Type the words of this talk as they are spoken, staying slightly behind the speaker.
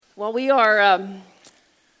Well, we are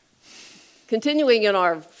continuing in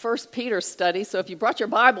our First Peter study, so if you brought your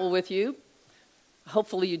Bible with you,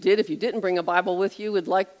 hopefully you did. If you didn't bring a Bible with you, would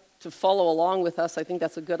like to follow along with us, I think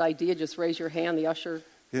that's a good idea. Just raise your hand. The usher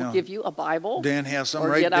will give you a Bible. Dan has some or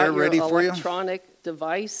right get there out ready your for you. Electronic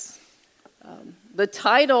device. The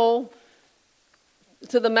title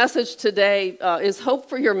to the message today is Hope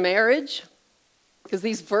for Your Marriage, because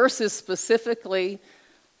these verses specifically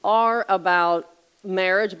are about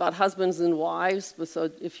marriage, about husbands and wives.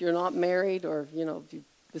 So if you're not married, or if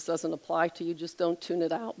this doesn't apply to you, just don't tune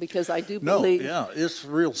it out, because I do believe. No, it's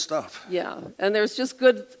real stuff. Yeah, and there's just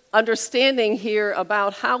good understanding here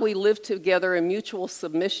about how we live together in mutual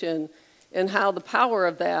submission, and how the power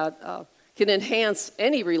of that can enhance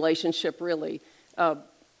any relationship, really. So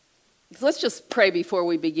let's just pray before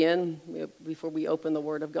we begin, before we open the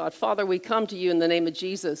Word of God. Father, we come to you in the name of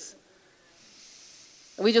Jesus.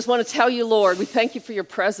 And we just want to tell you, Lord, we thank you for your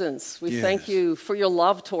presence. We thank you for your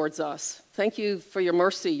love towards us. Thank you for your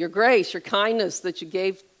mercy, your grace, your kindness that you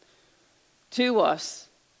gave to us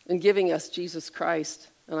in giving us Jesus Christ.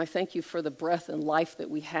 And I thank you for the breath and life that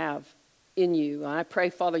we have in you. And I pray,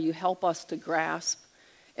 Father, you help us to grasp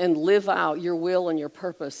and live out your will and your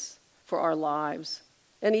purpose for our lives.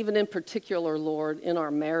 And even in particular, Lord, in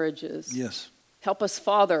our marriages. Yes. Help us,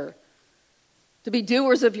 Father, to be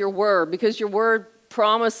doers of your word, because your word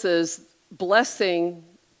promises blessing,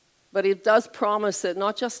 but it does promise it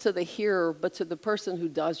not just to the hearer, but to the person who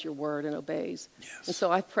does your word and obeys. Yes. And so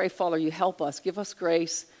I pray, Father, you help us. Give us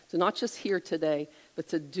grace to not just hear today, but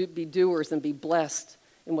to be doers and be blessed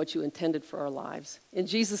in what you intended for our lives. In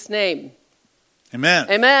Jesus' name. Amen.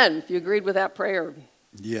 Amen. If you agreed with that prayer.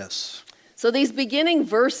 Yes. So these beginning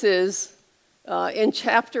verses in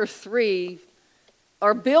chapter 3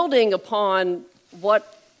 are building upon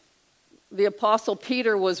what the Apostle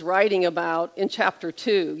Peter was writing about in chapter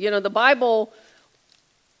 2. You know, the Bible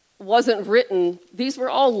wasn't written, these were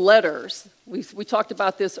all letters. We talked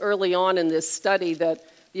about this early on in this study, that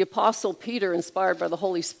the Apostle Peter, inspired by the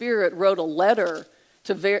Holy Spirit, wrote a letter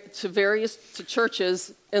to various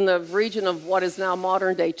churches in the region of what is now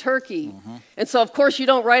modern-day Turkey. Mm-hmm. And so, of course, you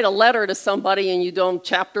don't write a letter to somebody and you don't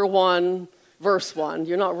chapter 1, verse 1.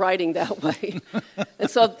 You're not writing that way. And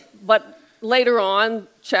so, but later on,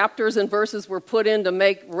 chapters and verses were put in to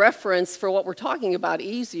make reference for what we're talking about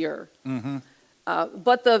easier. Mm-hmm.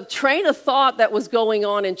 But the train of thought that was going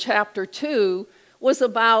on in chapter 2 was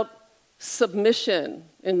about submission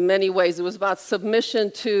in many ways. It was about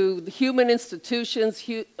submission to the human institutions,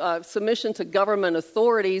 submission to government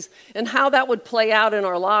authorities, and how that would play out in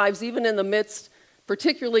our lives, even in the midst,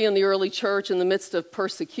 particularly in the early church, in the midst of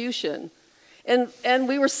persecution. And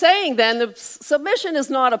we were saying then that submission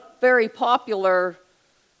is not a very popular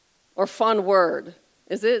or fun word,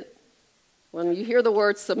 is it? When you hear the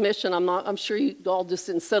word submission, I'm sure you all just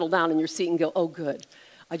didn't settle down in your seat and go, oh, good.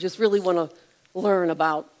 I just really want to learn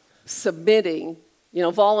about submitting,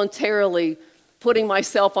 voluntarily putting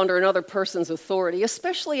myself under another person's authority,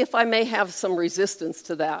 especially if I may have some resistance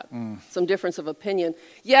to that, some difference of opinion.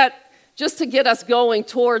 Yet, just to get us going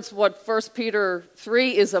towards what 1 Peter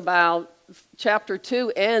 3 is about, chapter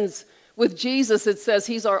 2 ends with Jesus. It says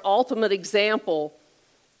he's our ultimate example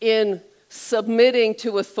in submitting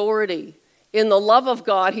to authority. In the love of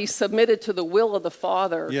God, he submitted to the will of the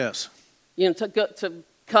Father. Yes. To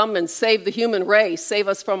come and save the human race, save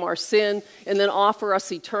us from our sin, and then offer us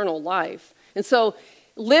eternal life. And so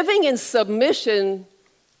living in submission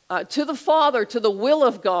to the Father, to the will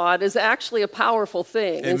of God, is actually a powerful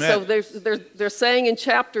thing. Amen. And so they're saying in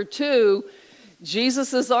chapter 2,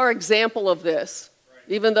 Jesus is our example of this.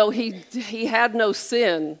 Right. Even though he had no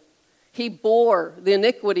sin, he bore the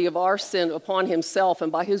iniquity of our sin upon himself,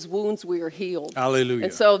 and by his wounds we are healed. Hallelujah.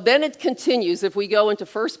 And so then it continues. If we go into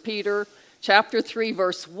 1 Peter chapter 3,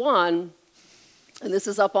 verse 1, and this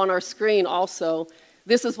is up on our screen also,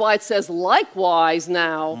 this is why it says, likewise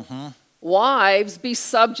now, wives, be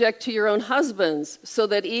subject to your own husbands, so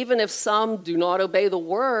that even if some do not obey the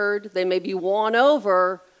word, they may be won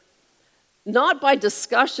over, not by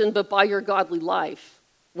discussion, but by your godly life,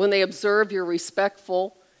 when they observe your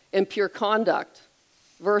respectful and pure conduct.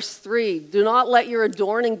 Verse 3, do not let your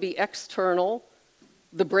adorning be external,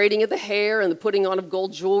 the braiding of the hair and the putting on of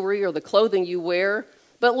gold jewelry or the clothing you wear,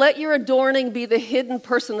 but let your adorning be the hidden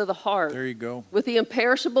person of the heart. There you go. With the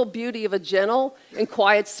imperishable beauty of a gentle and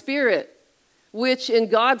quiet spirit, which in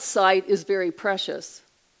God's sight is very precious.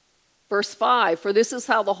 Verse 5, for this is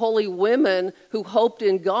how the holy women who hoped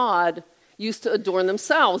in God used to adorn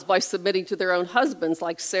themselves, by submitting to their own husbands,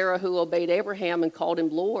 like Sarah, who obeyed Abraham and called him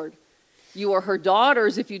Lord. You are her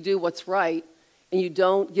daughters if you do what's right, and you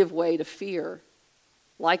don't give way to fear.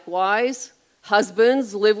 Likewise,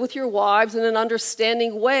 husbands, live with your wives in an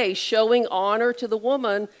understanding way, showing honor to the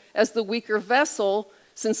woman as the weaker vessel,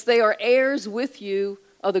 since they are heirs with you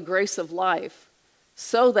of the grace of life,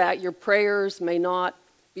 so that your prayers may not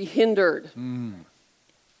be hindered.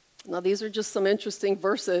 Now, these are just some interesting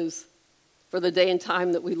verses for the day and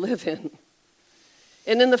time that we live in.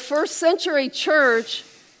 And in the first century church,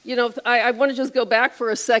 I want to just go back for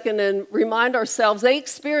a second and remind ourselves, they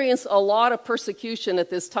experienced a lot of persecution at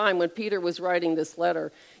this time when Peter was writing this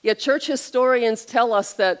letter. Yet church historians tell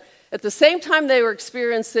us that at the same time they were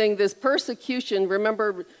experiencing this persecution,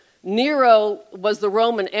 remember, Nero was the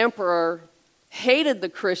Roman emperor, hated the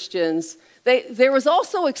Christians. There was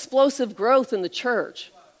also explosive growth in the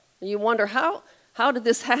church. And you wonder, how did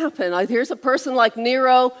this happen? Here's a person like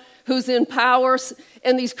Nero who's in power,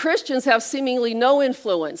 and these Christians have seemingly no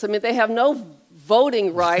influence. I mean, they have no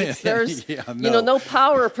voting rights. There's no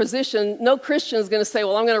power or position. No Christian is going to say,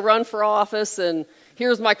 well, I'm going to run for office, and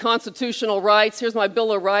here's my constitutional rights, here's my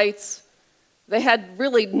Bill of Rights. They had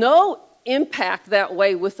really no impact that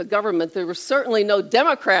way with the government. There was certainly no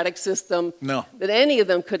democratic system that any of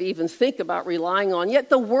them could even think about relying on. Yet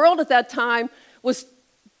the world at that time was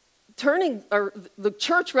the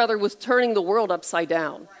church was turning the world upside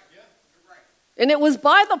down. And it was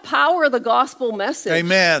by the power of the gospel message.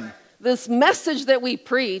 Amen. This message that we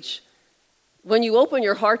preach, when you open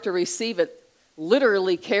your heart to receive it,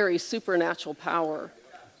 literally carries supernatural power.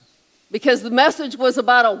 Because the message was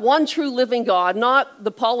about a one true living God, not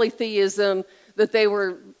the polytheism that they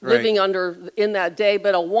were living under in that day,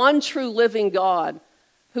 but a one true living God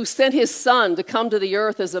who sent his son to come to the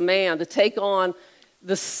earth as a man, to take on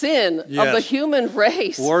the sin of the human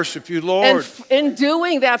race. Worship you, Lord. And in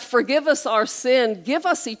doing that, forgive us our sin, give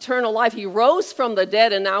us eternal life. He rose from the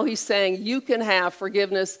dead, and now he's saying you can have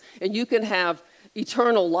forgiveness and you can have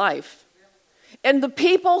eternal life. And the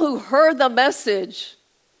people who heard the message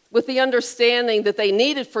with the understanding that they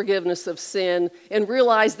needed forgiveness of sin and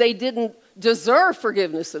realized they didn't deserve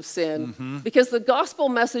forgiveness of sin, because the gospel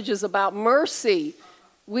message is about mercy.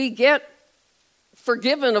 We get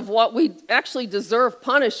forgiven of what we actually deserve,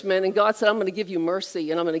 punishment, and God said, I'm going to give you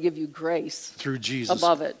mercy and I'm going to give you grace. Through Jesus.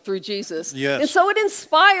 Above it, through Jesus. Yes. And so it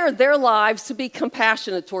inspired their lives to be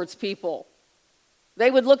compassionate towards people.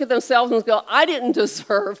 They would look at themselves and go, I didn't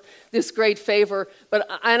deserve this great favor,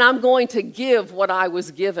 and I'm going to give what I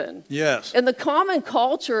was given. Yes. And the common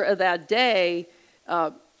culture of that day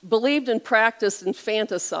believed and practiced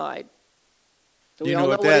infanticide. Do you know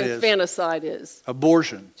what that is? Infanticide is.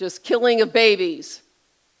 Abortion. Just killing of babies.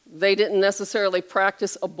 They didn't necessarily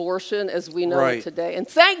practice abortion as we know it today. And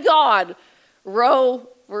thank God, Roe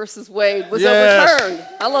versus Wade was overturned.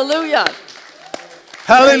 Hallelujah.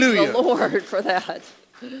 Hallelujah. Praise the Lord for that.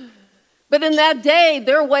 But in that day,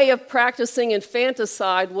 their way of practicing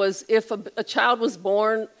infanticide was if a child was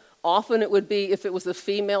born, often it would be if it was a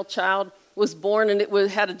female child was born and it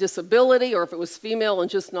had a disability, or if it was female and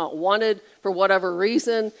just not wanted for whatever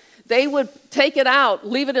reason, they would take it out,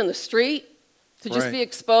 leave it in the street to just be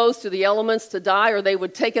exposed to the elements to die, or they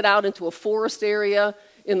would take it out into a forest area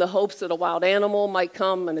in the hopes that a wild animal might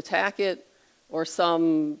come and attack it, or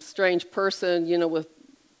some strange person, with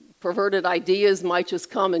perverted ideas might just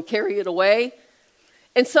come and carry it away.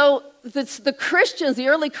 And so the Christians, the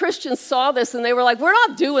early Christians saw this and they were like, we're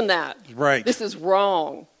not doing that. Right. This is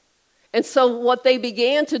wrong. And so what they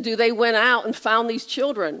began to do, they went out and found these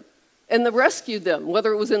children and they rescued them,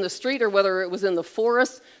 whether it was in the street or whether it was in the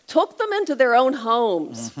forest, took them into their own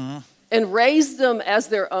homes and raised them as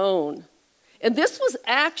their own. And this was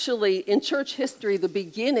actually, in church history, the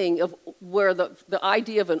beginning of where the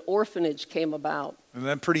idea of an orphanage came about. Isn't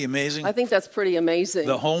that pretty amazing? I think that's pretty amazing.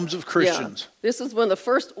 The homes of Christians. Yeah. This is when the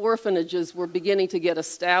first orphanages were beginning to get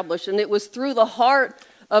established. And it was through the heart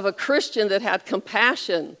of a Christian that had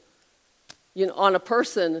compassion, on a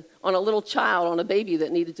person, on a little child, on a baby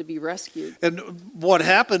that needed to be rescued. And what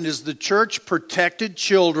happened is the church protected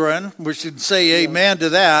children. We should say amen to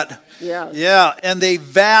that. Yeah. Yeah, and they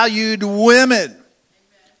valued women.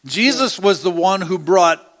 Jesus was the one who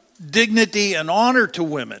brought dignity and honor to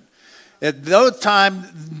women. At that time,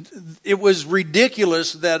 it was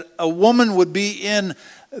ridiculous that a woman would be in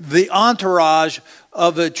the entourage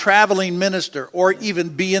of a traveling minister or even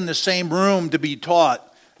be in the same room to be taught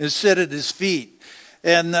and sit at his feet.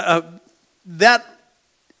 And that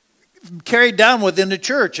carried down within the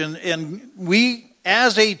church. And we,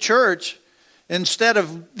 as a church, instead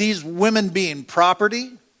of these women being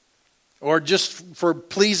property or just for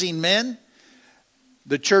pleasing men,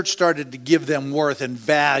 the church started to give them worth and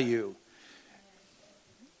value.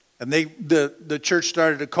 And the church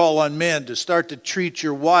started to call on men to start to treat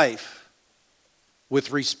your wife with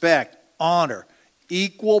respect, honor,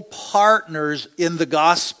 equal partners in the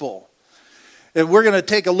gospel. And we're going to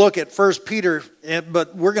take a look at 1 Peter,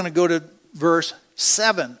 but we're going to go to verse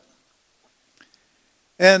 7.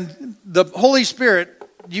 And the Holy Spirit,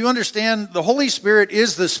 do you understand? The Holy Spirit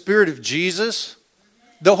is the Spirit of Jesus.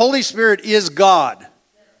 The Holy Spirit is God.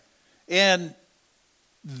 And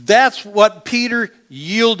that's what Peter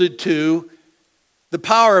yielded to, the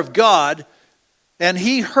power of God. And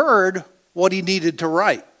he heard what he needed to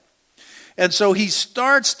write. And so he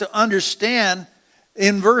starts to understand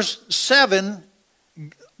in verse 7,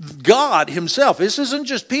 God himself, this isn't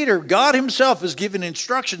just Peter, God himself is giving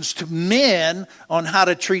instructions to men on how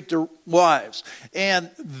to treat their wives. And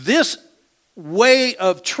this way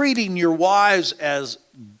of treating your wives as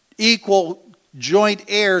equal joint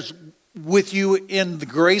heirs with you in the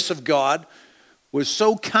grace of God was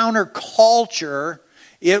so counterculture,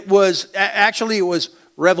 it was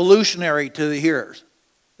revolutionary to the hearers.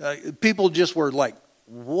 People just were like,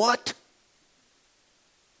 what?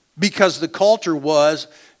 Because the culture was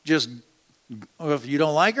just, if you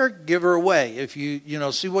don't like her, give her away. If you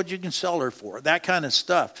see what you can sell her for, that kind of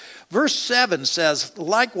stuff. Verse 7 says,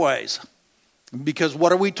 likewise, because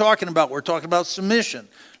what are we talking about? We're talking about submission.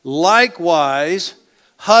 Likewise,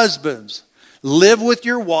 husbands, live with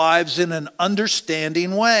your wives in an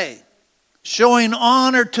understanding way, showing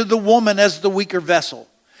honor to the woman as the weaker vessel,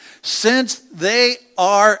 since they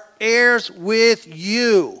are heirs with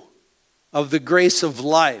you of the grace of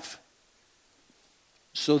life,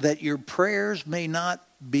 so that your prayers may not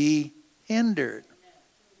be hindered.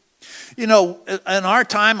 In our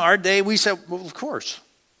time, our day, we said, well, of course.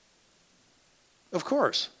 Of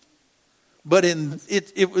course. But in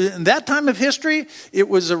that time of history, it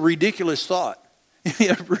was a ridiculous thought.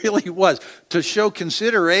 It really was. To show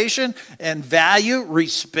consideration and value,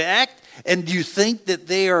 respect, and you think that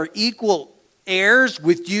they are equal heirs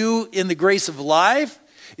with you in the grace of life,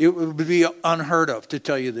 it would be unheard of, to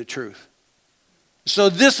tell you the truth. So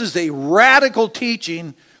this is a radical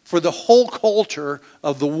teaching for the whole culture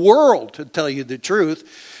of the world, to tell you the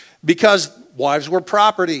truth, because wives were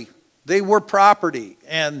property. They were property.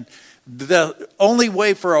 And the only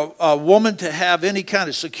way for a woman to have any kind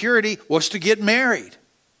of security was to get married.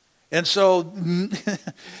 And so,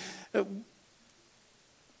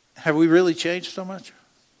 have we really changed so much?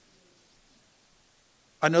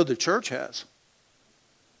 I know the church has.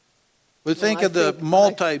 But think of the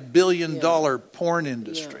multi-billion-dollar porn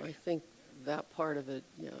industry. Yeah, I think that part of it,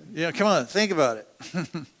 yeah. Yeah, come on, think about it.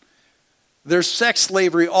 There's sex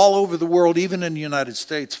slavery all over the world, even in the United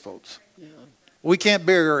States, folks. Yeah. We can't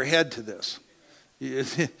bury our head to this.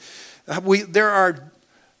 There are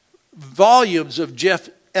volumes of Jeff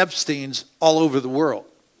Epstein's all over the world.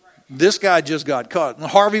 This guy just got caught.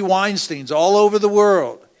 Harvey Weinstein's all over the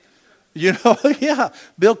world. Yeah,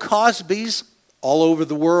 Bill Cosby's all over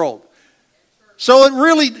the world. So it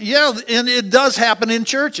really, and it does happen in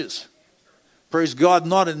churches. Praise God,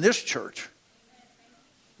 not in this church.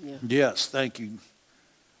 Yeah. Yes, thank you.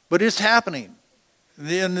 But it's happening.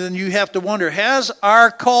 And then you have to wonder, has our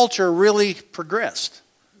culture really progressed?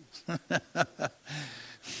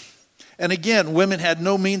 And again, women had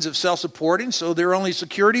no means of self-supporting, so their only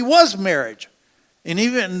security was marriage. And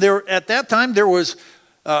even there, at that time, there was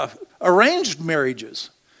arranged marriages,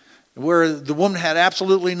 where the woman had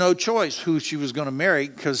absolutely no choice who she was going to marry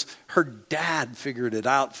because her dad figured it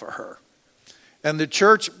out for her. And the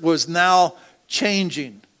church was now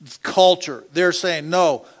changing culture. They're saying,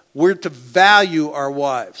 no, we're to value our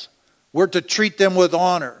wives. We're to treat them with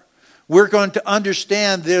honor. We're going to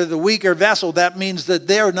understand they're the weaker vessel. That means that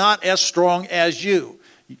they're not as strong as you.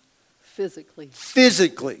 Physically.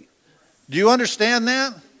 Physically. Do you understand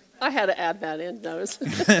that? I had to add that in, notice.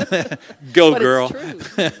 Go, but girl. It's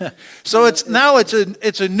true. So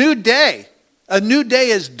it's a new day. A new day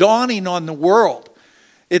is dawning on the world.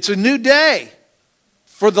 It's a new day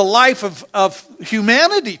for the life of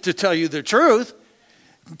humanity, to tell you the truth.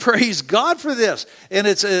 Praise God for this. And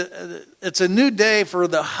it's a new day for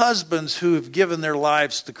the husbands who have given their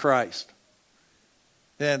lives to Christ.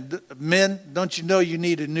 And men, don't you know you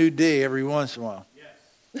need a new day every once in a while?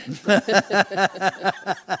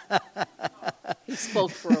 He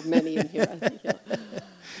spoke for many in here, I think.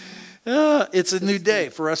 Yeah. It's a new day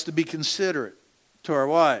for us to be considerate to our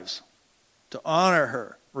wives, to honor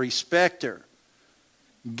her, respect her,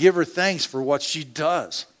 give her thanks for what she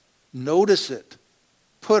does. Notice it.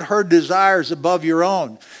 Put her desires above your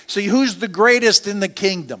own. See, who's the greatest in the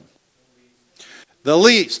kingdom? The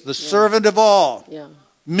least, the servant of all. Yeah.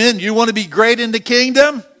 Men, you want to be great in the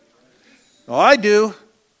kingdom? Oh, I do.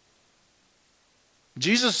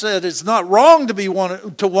 Jesus said it's not wrong to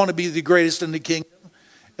want to be the greatest in the kingdom.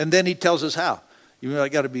 And then he tells us how. I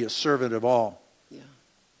got to be a servant of all. Yeah.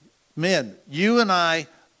 Men, you and I,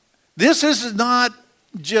 this is not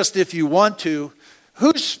just if you want to.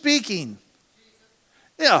 Who's speaking?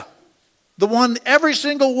 Yeah. The one every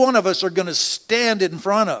single one of us are going to stand in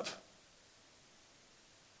front of.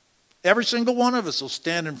 Every single one of us will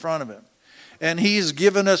stand in front of him. And he's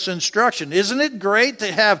given us instruction. Isn't it great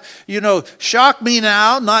to have, shock me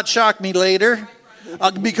now, not shock me later?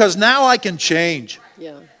 Because now I can change.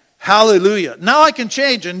 Yeah. Hallelujah. Now I can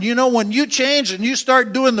change. And when you change and you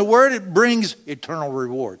start doing the word, it brings eternal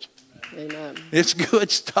rewards. Amen. It's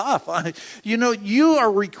good stuff. You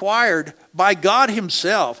are required by God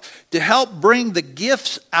himself to help bring the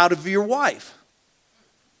gifts out of your wife.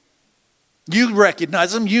 You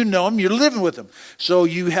recognize them, you know them, you're living with them. So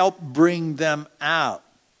you help bring them out.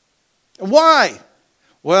 Why?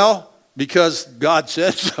 Well, because God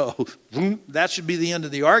said so. That should be the end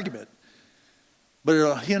of the argument. But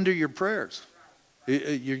it'll hinder your prayers.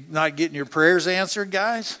 You're not getting your prayers answered,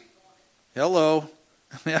 guys? Hello.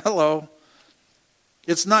 Hello.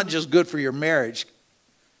 It's not just good for your marriage.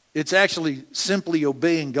 It's actually simply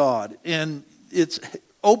obeying God. And it's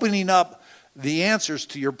opening up the answers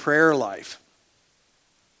to your prayer life.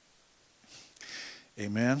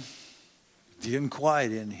 Amen. Getting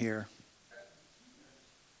quiet in here.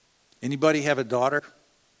 Anybody have a daughter?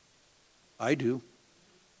 I do.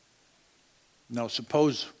 Now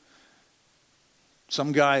suppose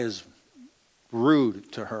some guy is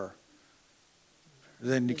rude to her.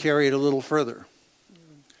 Then you carry it a little further.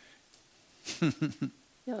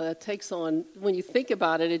 Yeah, that takes on, when you think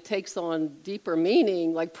about it, it takes on deeper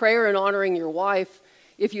meaning, like prayer and honoring your wife.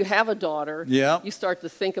 If you have a daughter, you start to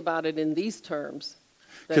think about it in these terms.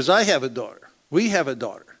 Because I have a daughter. We have a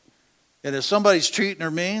daughter. And if somebody's treating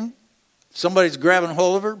her mean, somebody's grabbing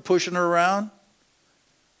hold of her, pushing her around,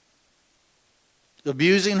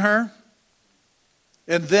 abusing her,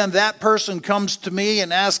 and then that person comes to me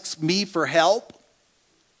and asks me for help,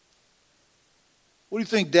 what do you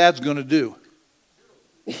think Dad's going to do?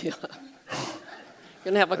 Yeah.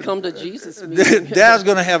 Going to have a come to Jesus meeting. Dad's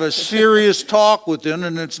going to have a serious talk with him,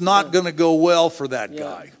 and it's not going to go well for that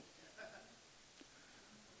guy.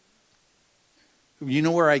 You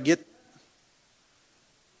know where I get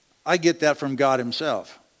that from God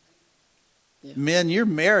himself. Yeah. Men, you're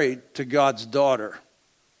married to God's daughter.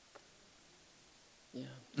 Yeah.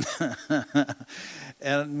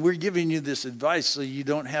 And we're giving you this advice so you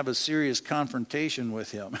don't have a serious confrontation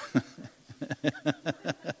with him.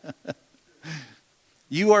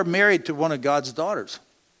 You are married to one of God's daughters.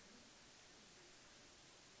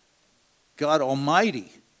 God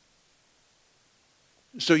Almighty.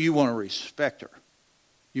 So you want to respect her.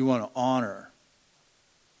 You want to honor her.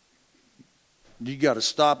 You got to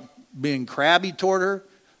stop being crabby toward her.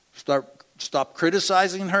 Stop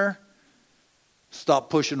criticizing her. Stop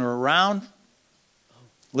pushing her around.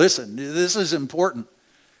 Listen, this is important.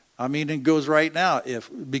 I mean, it goes right now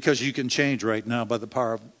because you can change right now by the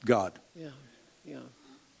power of God. Yeah.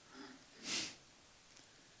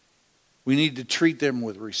 We need to treat them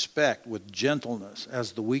with respect, with gentleness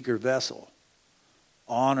as the weaker vessel.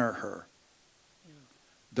 Honor her. Yeah.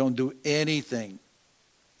 Don't do anything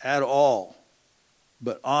at all,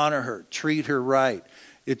 but honor her. Treat her right.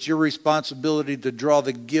 It's your responsibility to draw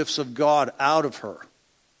the gifts of God out of her.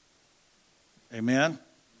 Amen?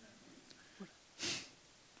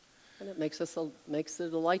 And it makes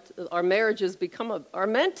it a light. Our marriages are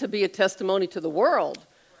meant to be a testimony to the world.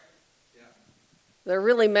 They're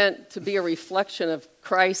really meant to be a reflection of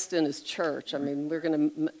Christ and his church. I mean, we're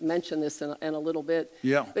going to mention this in a little bit.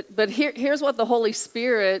 Yeah. But here's what the Holy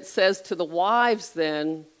Spirit says to the wives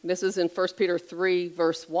then. This is in 1 Peter 3,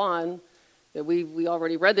 verse 1. We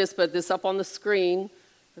already read this, but this up on the screen.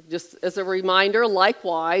 Just as a reminder,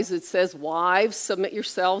 likewise, it says, wives, submit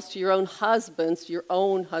yourselves to your own husbands,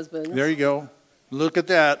 There you go. Look at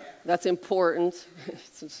that. That's important.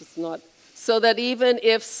 It's just not... So that even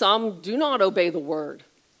if some do not obey the word,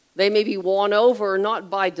 they may be won over not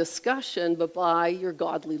by discussion, but by your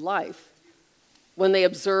godly life, when they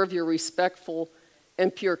observe your respectful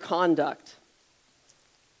and pure conduct.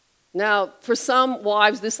 Now, for some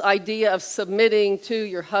wives, this idea of submitting to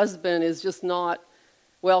your husband is just not,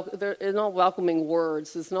 they're not welcoming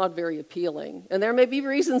words. It's not very appealing. And there may be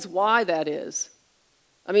reasons why that is.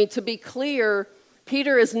 I mean, to be clear,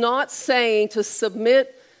 Peter is not saying to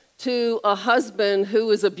submit to a husband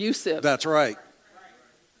who is abusive. That's right.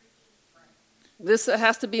 This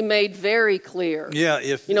has to be made very clear. Yeah,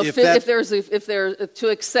 if there's to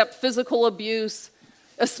accept physical abuse,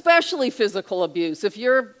 especially physical abuse. If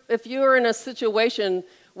you're in a situation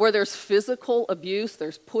where there's physical abuse,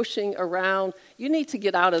 there's pushing around, you need to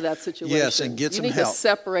get out of that situation. Yes, and get some help. You need to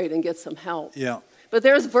separate and get some help. Yeah. But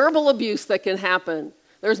there's verbal abuse that can happen.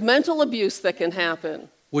 There's mental abuse that can happen.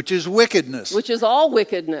 Which is wickedness. Which is all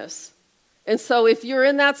wickedness. And so if you're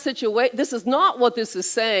in that situation, this is not what this is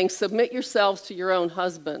saying. Submit yourselves to your own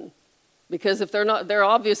husband. Because if they're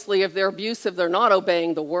obviously, if they're abusive, they're not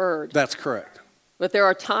obeying the word. That's correct. But there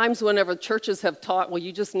are times whenever churches have taught, well,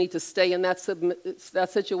 you just need to stay in that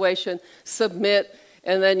situation, submit,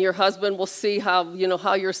 and then your husband will see how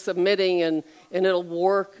you're submitting, and it'll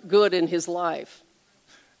work good in his life.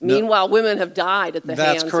 No. Meanwhile, women have died at the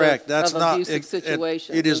hands correct. Of abusive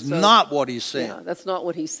situations. It is not what he's saying. Yeah, that's not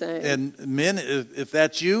what he's saying. And men, if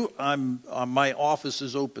that's you, my office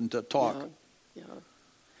is open to talk. Yeah.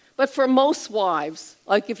 But for most wives,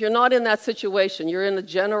 like if you're not in that situation, you're in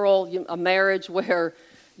a marriage where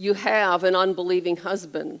you have an unbelieving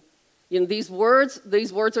husband. These words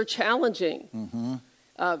are challenging. Mm-hmm.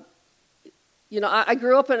 I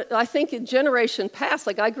grew up I think in generation past,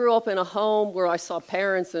 like I grew up in a home where I saw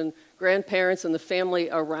parents and grandparents and the family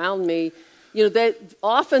around me.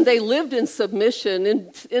 They lived in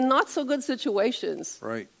submission in not so good situations.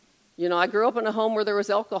 Right. I grew up in a home where there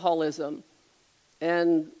was alcoholism.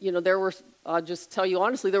 And, I'll just tell you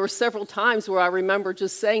honestly, there were several times where I remember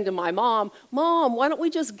just saying to my Mom, why don't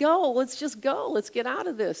we just go? Let's just go. Let's get out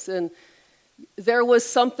of this. And there was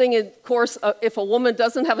something, of course, if a woman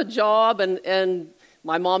doesn't have a job and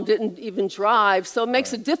my mom didn't even drive, so it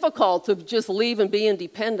makes it difficult to just leave and be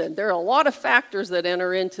independent. There are a lot of factors that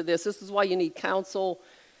enter into this. This is why you need counsel.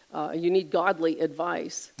 You need godly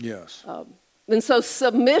advice. Yes. And so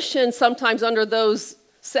submission, sometimes under those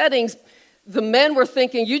settings, the men were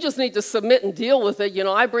thinking, you just need to submit and deal with it.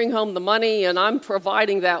 I bring home the money and I'm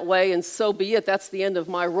providing that way, and so be it. That's the end of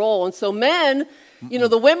my role. And so men,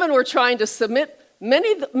 the women were trying to submit.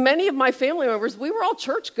 Many of my family members, we were all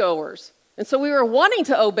churchgoers. And so we were wanting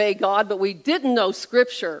to obey God, but we didn't know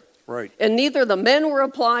Scripture. Right. And neither the men were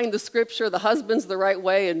applying the Scripture, the husbands the right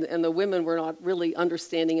way, and the women were not really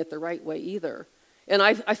understanding it the right way either. And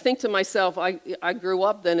I think to myself, I grew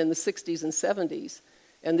up then in the 60s and 70s.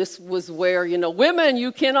 And this was where, women,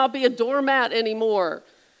 you cannot be a doormat anymore.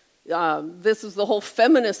 This is the whole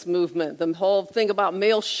feminist movement, the whole thing about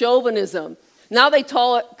male chauvinism. Now they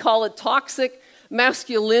call it toxic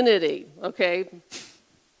masculinity, okay?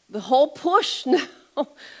 The whole push now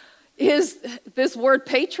is this word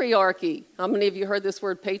patriarchy. How many of you heard this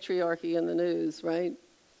word patriarchy in the news, right?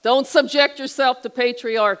 Don't subject yourself to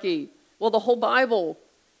patriarchy. Well, the whole Bible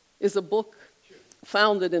is a book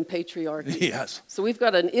founded in patriarchy. Yes. So we've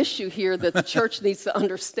got an issue here that the church needs to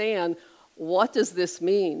understand. What does this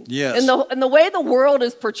mean? Yes. And the way the world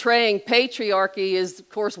is portraying patriarchy is, of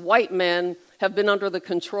course, white men have been under the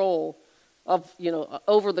control of,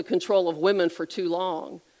 over the control of women for too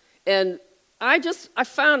long. And I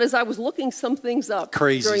found as I was looking some things up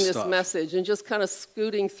during this message and just kind of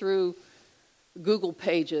scooting through Google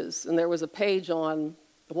pages, and there was a page on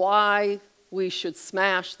why we should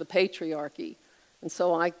smash the patriarchy. And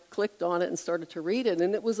so I clicked on it and started to read it.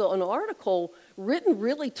 And it was an article written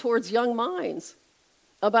really towards young minds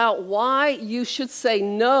about why you should say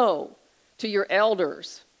no to your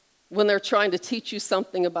elders when they're trying to teach you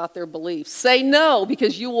something about their beliefs. Say no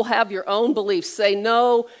because you will have your own beliefs. Say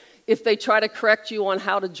no if they try to correct you on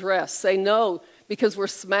how to dress. Say no because we're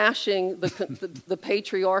smashing the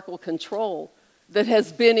patriarchal control that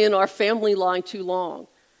has been in our family line too long.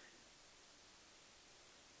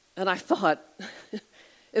 And I thought,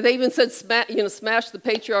 they even said smash the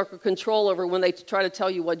patriarchal control over when they try to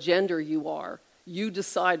tell you what gender you are. You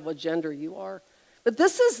decide what gender you are. But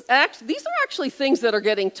these are actually things that are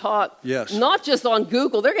getting taught, yes, not just on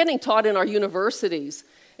Google. They're getting taught in our universities.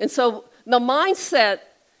 And so the mindset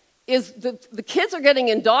is the kids are getting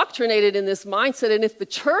indoctrinated in this mindset. And if the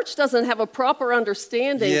church doesn't have a proper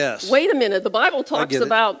understanding, yes, wait a minute, the Bible talks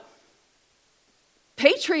about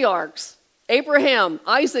patriarchs. Abraham,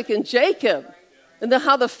 Isaac, and Jacob, and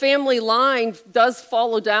how the family line does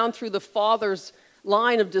follow down through the father's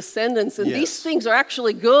line of descendants. And these things are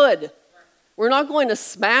actually good. We're not going to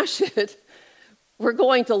smash it. We're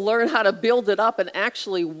going to learn how to build it up and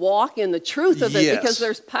actually walk in the truth of it, because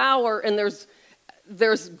there's power and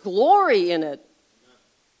there's glory in it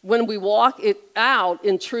when we walk it out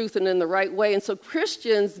in truth and in the right way. And so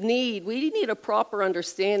Christians need a proper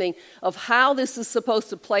understanding of how this is supposed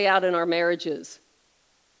to play out in our marriages.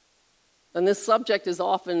 And this subject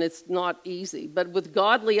it's not easy, but with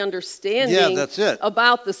godly understanding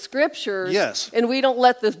about the Scriptures, and we don't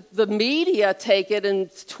let the media take it and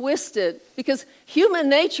twist it, because human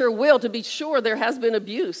nature will, to be sure, there has been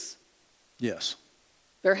abuse. Yes.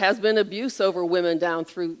 There has been abuse over women down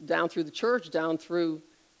through the church, down through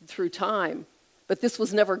time. But this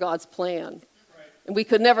was never God's plan. Right. And we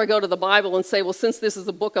could never go to the Bible and say, well, since this is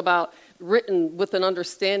a book written with an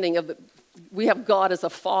understanding of we have God as a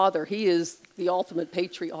father. He is the ultimate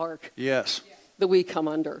patriarch. Yes. That we come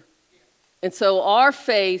under. And so our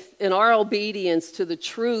faith and our obedience to the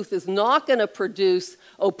truth is not going to produce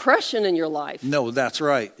oppression in your life. No, that's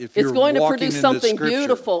right. It's going to produce something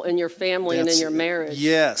beautiful in your family and in your marriage.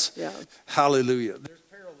 Yes. Yeah. Hallelujah. There's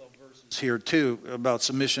parallel verses here too about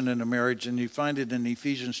submission in a marriage, and you find it in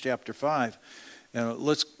Ephesians chapter 5. And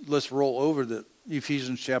let's roll over to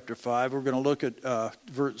Ephesians chapter 5. We're going to look at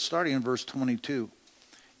starting in verse 22.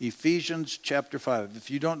 Ephesians chapter 5. If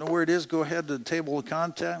you don't know where it is, go ahead to the table of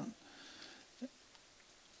content.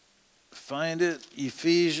 Find it.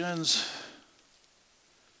 Ephesians,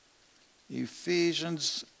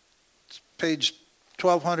 page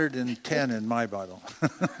 1210 in my Bible.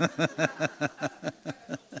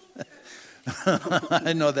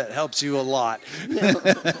 I know that helps you a lot.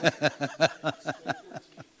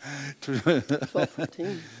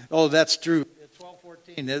 12:14. Oh, that's true.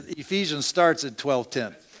 12:14. Ephesians starts at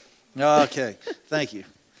 12:10. Okay, thank you.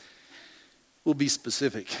 We'll be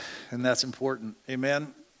specific, and that's important.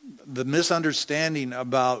 Amen. The misunderstanding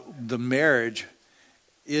about the marriage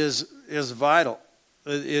is vital.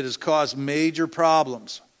 It has caused major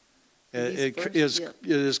problems. It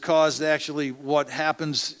has caused actually what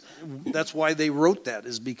happens. That's why they wrote that,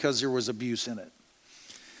 is because there was abuse in it.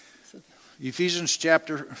 Ephesians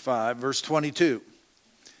chapter 5, verse 22.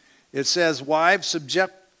 It says, "Wives,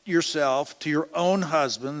 subject yourself to your own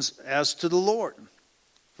husbands as to the Lord.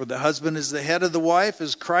 For the husband is the head of the wife,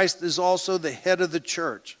 as Christ is also the head of the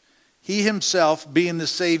church, he himself being the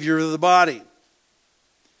Savior of the body."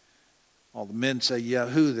 All the men say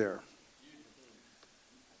Yahoo there.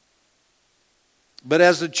 "But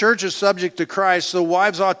as the church is subject to Christ, so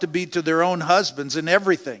wives ought to be to their own husbands in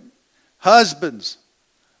everything. Husbands,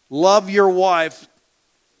 love your wife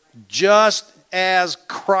just as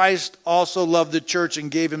Christ also loved the church and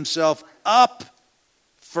gave himself up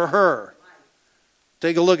for her."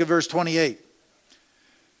 Take a look at verse 28.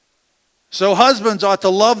 "So husbands ought to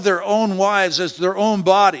love their own wives as their own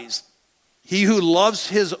bodies. He who loves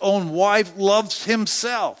his own wife loves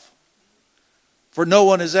himself. For no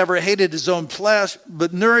one has ever hated his own flesh,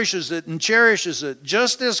 but nourishes it and cherishes it,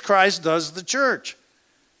 just as Christ does the church."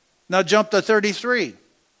 Now jump to 33.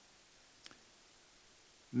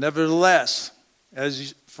 "Nevertheless,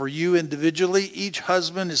 as for you individually, each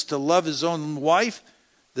husband is to love his own wife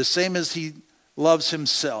the same as he loves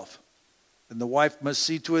himself. And the wife must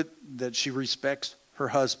see to it that she respects her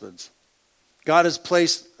husbands." God has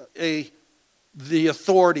placed the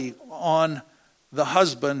authority on the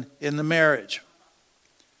husband in the marriage.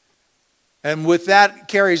 And with that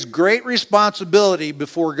carries great responsibility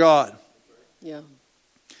before God. Yeah.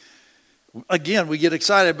 Again, we get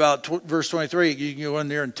excited about verse 23. You can go in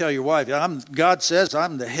there and tell your wife, God says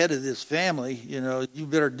I'm the head of this family. You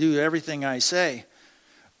better do everything I say.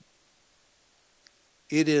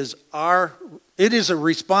 It is a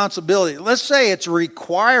responsibility. Let's say it's a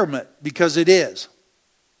requirement, because it is.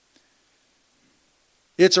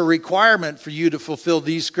 It's a requirement for you to fulfill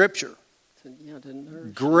these scripture. To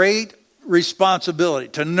nourish. Great responsibility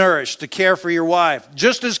to nourish, to care for your wife,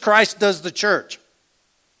 just as Christ does the church.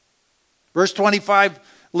 Verse 25,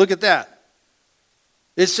 look at that.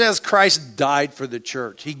 It says Christ died for the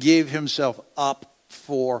church. He gave himself up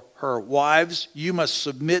for her. Wives, you must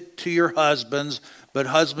submit to your husbands, but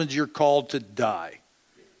husbands, you're called to die.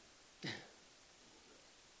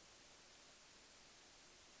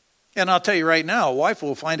 And I'll tell you right now, a wife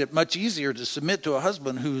will find it much easier to submit to a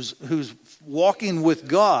husband who's walking with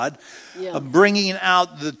God, bringing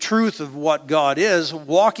out the truth of what God is,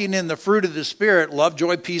 walking in the fruit of the Spirit, love,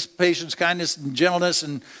 joy, peace, patience, kindness, and gentleness,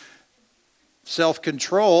 and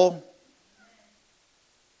self-control.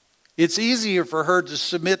 It's easier for her to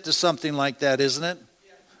submit to something like that, isn't it?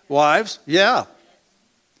 Wives? Yeah.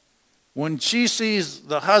 When she sees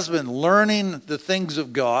the husband learning the things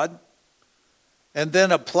of God and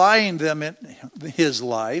then applying them in his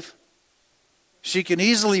life, she can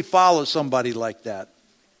easily follow somebody like that.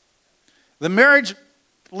 The marriage,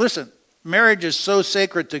 listen, marriage is so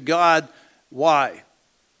sacred to God. Why?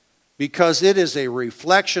 Because it is a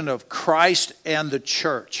reflection of Christ and the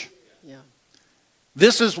church. Yeah.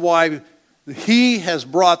 This is why he has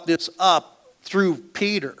brought this up through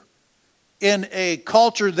Peter. In a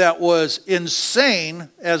culture that was insane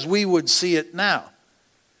as we would see it now.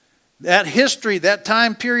 That history, that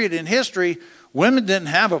time period in history, women didn't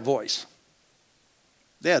have a voice.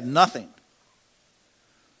 They had nothing.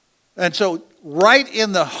 And so right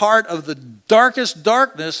in the heart of the darkest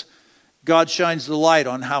darkness, God shines the light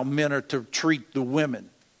on how men are to treat the women.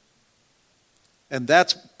 And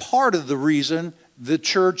that's part of the reason the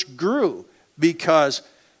church grew, because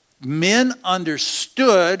men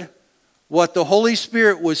understood what the Holy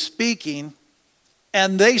Spirit was speaking,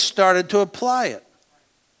 and they started to apply it.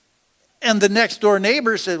 And the next door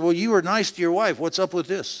neighbor said, well, you were nice to your wife. What's up with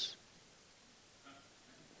this?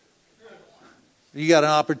 You got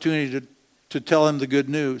an opportunity to tell him the good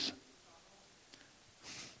news.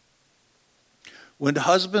 When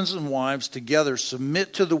husbands and wives together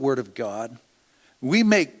submit to the Word of God, we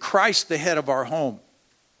make Christ the head of our home.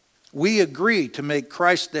 We agree to make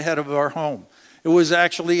Christ the head of our home. It was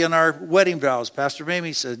actually in our wedding vows. Pastor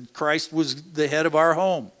Mamie said Christ was the head of our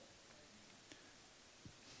home.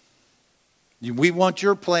 We want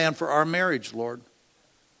your plan for our marriage, Lord.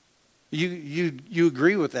 You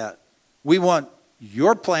agree with that? We want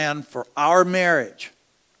your plan for our marriage.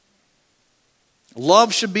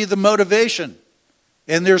 Love should be the motivation,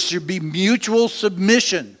 and there should be mutual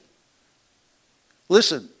submission.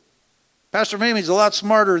 Listen, Pastor Mamie's a lot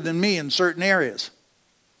smarter than me in certain areas.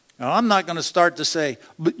 Now, I'm not going to start to say,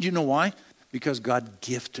 but you know why? Because God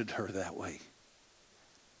gifted her that way.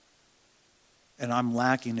 And I'm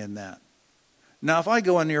lacking in that. Now, if I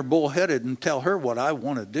go in there bullheaded and tell her what I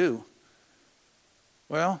want to do,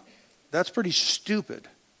 well, that's pretty stupid.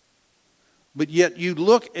 But yet you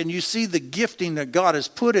look and you see the gifting that God has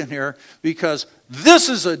put in her, because this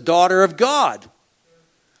is a daughter of God.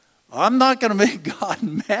 I'm not going to make God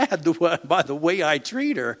mad by the way I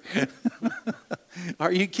treat her.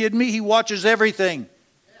 Are you kidding me? He watches everything.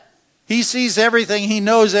 He sees everything. He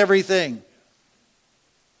knows everything.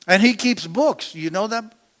 And he keeps books. You know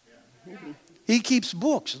that? He keeps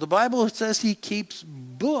books. The Bible says he keeps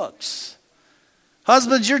books.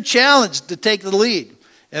 Husbands, you're challenged to take the lead.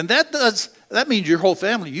 And that means your whole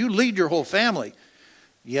family. You lead your whole family.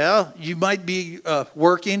 Yeah, you might be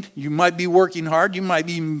working. You might be working hard. You might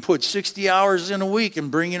even put 60 hours in a week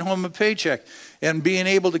and bringing home a paycheck and being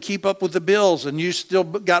able to keep up with the bills, and you still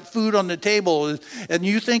got food on the table, and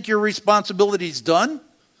you think your responsibility's done?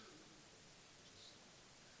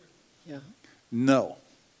 Yeah. No.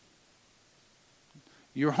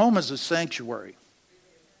 Your home is a sanctuary.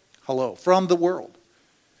 Hello, from the world.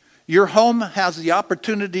 Your home has the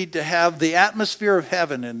opportunity to have the atmosphere of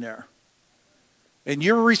heaven in there. And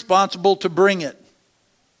you're responsible to bring it.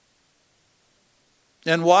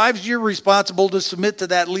 And wives, you're responsible to submit to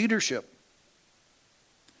that leadership.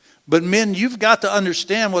 But men, you've got to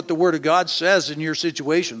understand what the Word of God says in your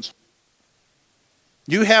situations.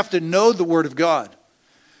 You have to know the Word of God.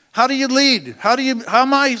 How do you lead? How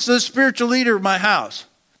am I the spiritual leader of my house?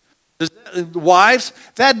 Wives,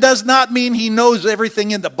 that does not mean he knows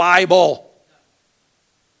everything in the Bible.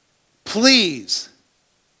 Please.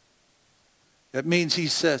 That means he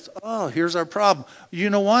says, oh, here's our problem. You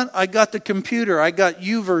know what? I got the computer. I got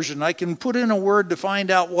YouVersion. I can put in a word to find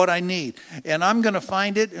out what I need. And I'm going to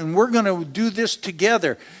find it, and we're going to do this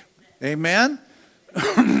together. Amen?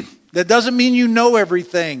 That doesn't mean you know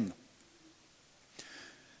everything.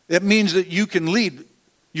 It means that you can lead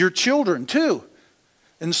your children too.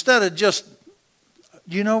 Instead of just,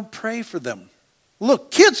 pray for them.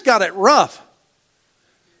 Look, kids got it rough.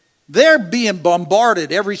 They're being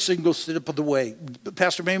bombarded every single step of the way.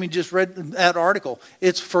 Pastor Mamie just read that article.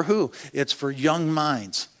 It's for who? It's for young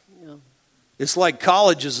minds. Yeah. It's like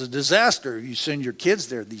college is a disaster if you send your kids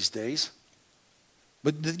there these days.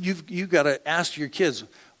 But you've got to ask your kids,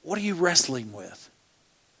 what are you wrestling with?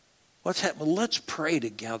 What's happening? Let's pray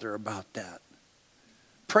together about that.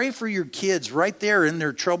 Pray for your kids right there in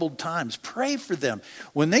their troubled times. Pray for them.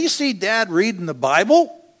 When they see Dad reading the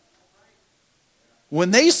Bible,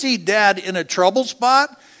 when they see Dad in a trouble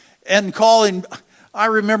spot and calling, I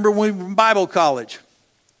remember when we were in Bible college.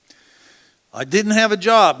 I didn't have a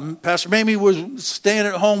job. Pastor Mamie was staying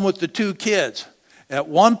at home with the two kids. At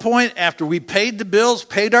one point, after we paid the bills,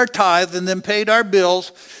 paid our tithe, and then paid our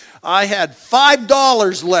bills, I had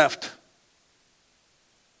 $5 left.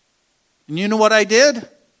 And you know what I did?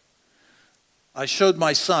 I showed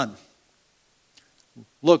my son,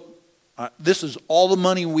 look, this is all the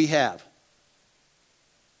money we have.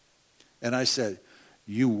 And I said,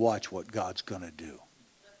 you watch what God's going to do.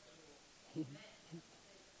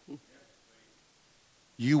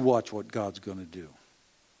 You watch what God's going to do.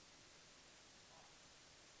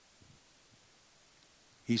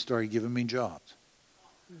 He started giving me jobs.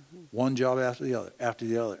 One job after the other, after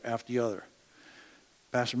the other, after the other.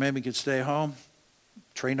 Pastor Mamie could stay home,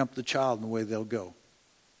 train up the child in the way they'll go.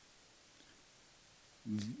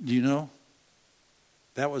 You know,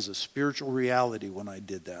 that was a spiritual reality when I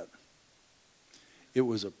did that. It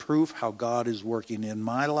was a proof how God is working in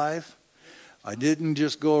my life. I didn't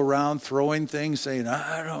just go around throwing things saying,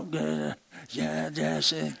 I don't get it. Yeah,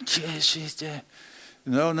 that's it.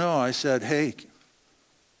 No. I said, hey.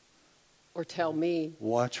 Or tell me,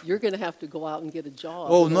 watch. You're going to have to go out and get a job.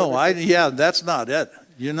 Oh, no. That's not it.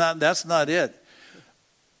 That's not it.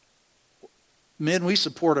 Men, we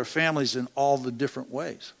support our families in all the different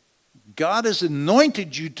ways. God has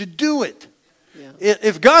anointed you to do it. Yeah.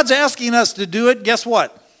 If God's asking us to do it, guess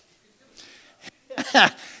what?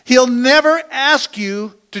 He'll never ask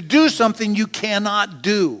you to do something you cannot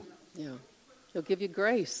do. Yeah. He'll give you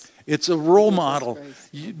grace. It's a role model.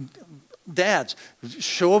 Dads,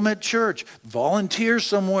 show them at church. Volunteer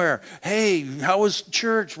somewhere. Hey, how was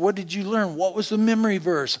church? What did you learn? What was the memory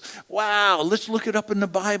verse? Wow, let's look it up in the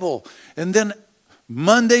Bible. And then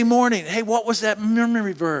Monday morning, hey, what was that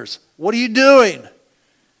memory verse? What are you doing?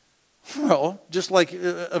 Well, just like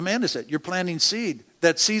Amanda said, you're planting seed.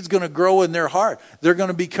 That seed's going to grow in their heart. They're going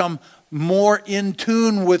to become more in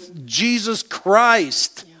tune with Jesus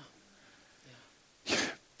Christ. Yeah.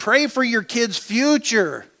 Pray for your kids'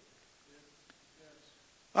 future.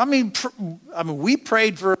 I mean, we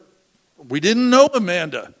prayed for. We didn't know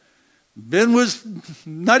Amanda. Ben was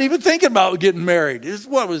not even thinking about getting married.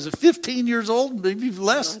 What was it, 15 years old, maybe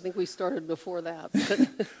less? I think we started before that.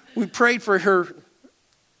 We prayed for her.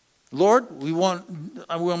 Lord,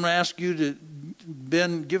 I want to ask you to,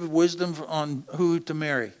 Ben, give wisdom on who to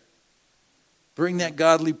marry. Bring that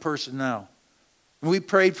godly person now. And we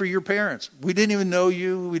prayed for your parents. We didn't even know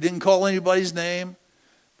you. We didn't call anybody's name.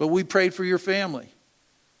 But we prayed for your family.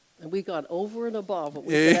 And we got over and above what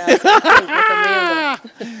we could ask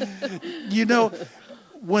with Amanda. You know,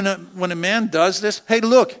 when a man does this, hey,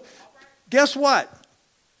 look, guess what?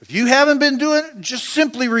 If you haven't been doing it, just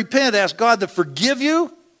simply repent. Ask God to forgive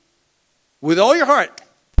you with all your heart.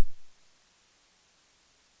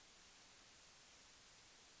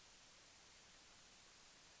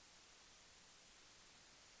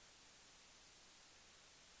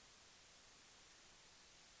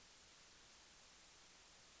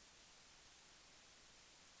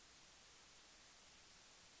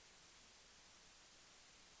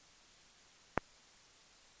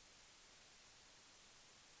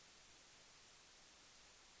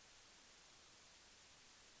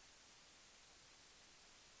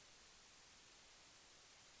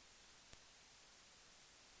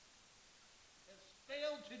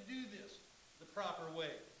 To do this the proper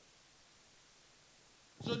way.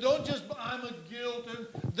 So don't just, I'm a guilt, and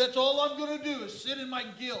that's all I'm going to do is sit in my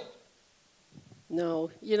guilt. No,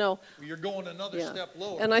 you know. You're going another step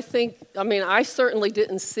lower. And I certainly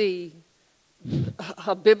didn't see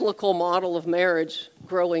a biblical model of marriage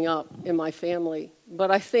growing up in my family.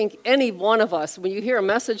 But I think any one of us, when you hear a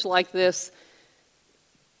message like this,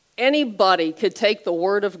 anybody could take the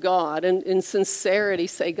word of God and in sincerity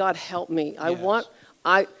say, God, help me.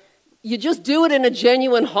 You just do it in a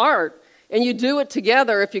genuine heart, and you do it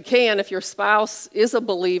together if you can, if your spouse is a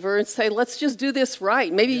believer, and say, let's just do this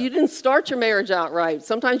right. Maybe you didn't start your marriage out right.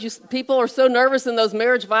 Sometimes people are so nervous in those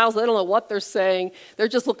marriage vows, they don't know what they're saying. They're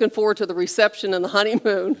just looking forward to the reception and the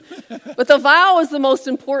honeymoon. But the vow is the most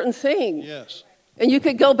important thing. Yes. And you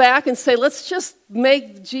could go back and say, let's just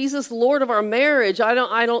make Jesus Lord of our marriage.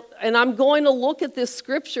 And I'm going to look at this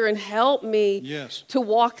scripture and help me to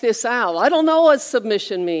walk this out. I don't know what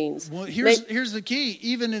submission means. Well, here's the key.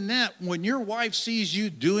 Even in that, when your wife sees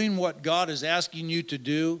you doing what God is asking you to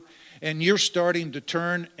do, and you're starting to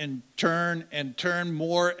turn and turn and turn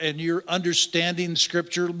more, and you're understanding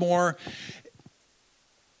scripture more,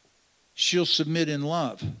 she'll submit in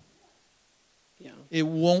love. Yeah. It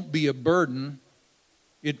won't be a burden.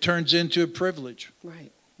 It turns into a privilege.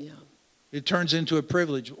 Right, yeah. It turns into a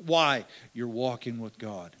privilege. Why? You're walking with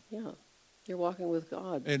God. Yeah, you're walking with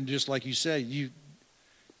God. And just like you say,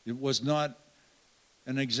 it was not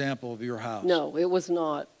an example of your house. No, it was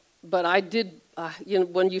not. But I did,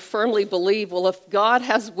 when you firmly believe, well, if God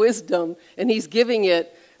has wisdom and he's giving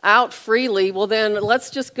it out freely, well then let's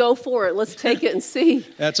just go for it. Let's take it and see.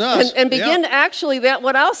 That's us. And begin to actually,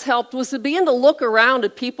 what else helped was to begin to look around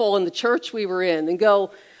at people in the church we were in and go,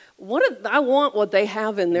 I want what they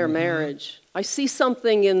have in their marriage. I see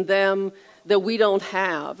something in them that we don't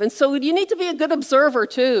have. And so you need to be a good observer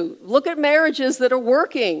too. Look at marriages that are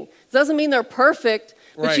working. It doesn't mean they're perfect,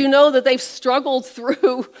 but you know that they've struggled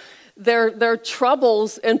through their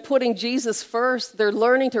troubles and putting Jesus first. They're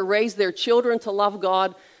learning to raise their children to love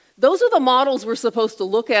God. Those are the models we're supposed to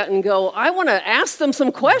look at and go, I want to ask them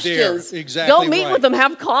some questions. Exactly. Go meet with them,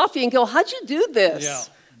 have coffee, and go, how'd you do this? Yeah.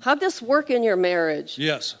 How'd this work in your marriage?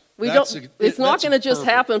 Yes. It's not going to just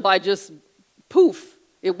happen by just poof.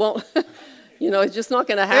 It won't. It's just not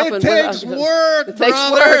going to happen. It takes work, It takes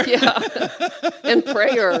brother. work, yeah. And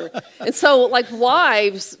prayer. And so, like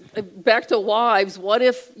wives, back to wives, what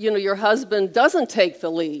if, your husband doesn't take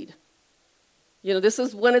the lead? This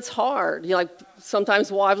is when it's hard. Like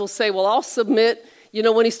sometimes wives will say, well, I'll submit,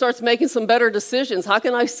 when he starts making some better decisions. How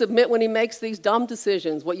can I submit when he makes these dumb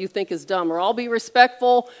decisions, what you think is dumb? Or I'll be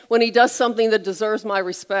respectful when he does something that deserves my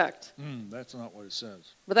respect. That's not what it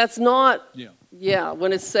says. But that's not,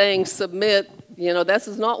 when it's saying submit, this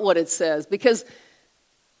is not what it says. Because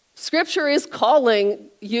Scripture is calling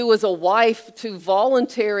you as a wife to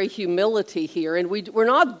voluntary humility here. And we're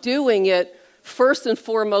not doing it first and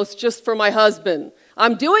foremost just for my husband.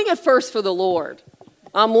 I'm doing it first for the Lord.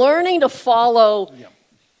 I'm learning to follow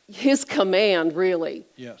his command, really.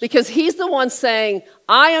 Yes. Because he's the one saying,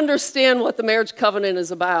 I understand what the marriage covenant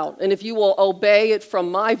is about. And if you will obey it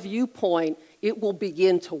from my viewpoint, it will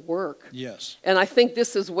begin to work. Yes. And I think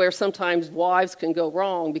this is where sometimes wives can go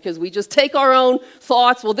wrong, because we just take our own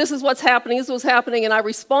thoughts, well, this is what's happening, and I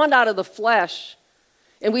respond out of the flesh.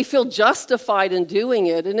 And we feel justified in doing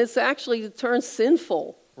it, and it turns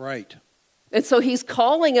sinful. Right. And so he's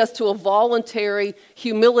calling us to a voluntary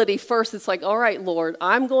humility first. It's like, all right, Lord,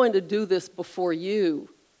 I'm going to do this before you.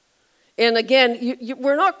 And again,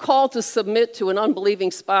 we're not called to submit to an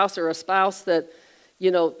unbelieving spouse or a spouse that,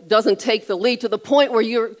 doesn't take the lead to the point where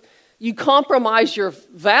you compromise your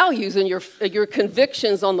values and your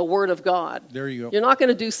convictions on the Word of God. There you go. You're not going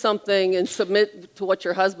to do something and submit to what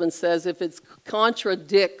your husband says if it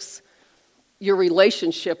contradicts your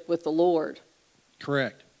relationship with the Lord.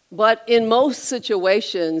 Correct. But in most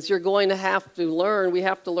situations, you're going to have to learn. We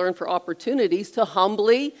have to learn for opportunities to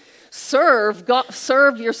humbly serve God.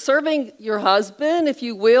 You're serving your husband, if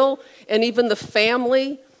you will, and even the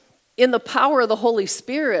family in the power of the Holy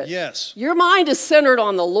Spirit. Yes. Your mind is centered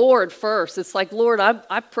on the Lord first. It's like, Lord,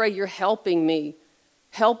 I pray you're helping me.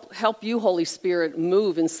 Help you, Holy Spirit,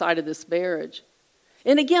 move inside of this marriage.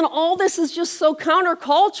 And again, all this is just so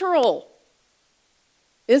countercultural,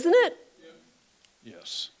 isn't it?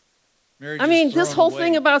 Yes. This whole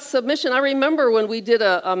thing about submission, I remember when we did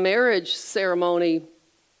a marriage ceremony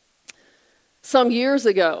some years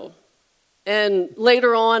ago, and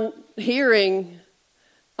later on hearing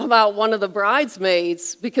about one of the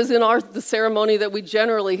bridesmaids, because in the ceremony that we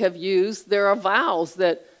generally have used, there are vows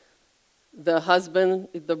that the husband,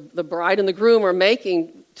 the bride and the groom are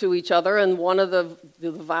making to each other, and one of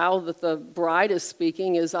the vow that the bride is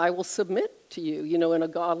speaking is, I will submit to you, in a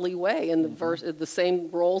godly way. In the same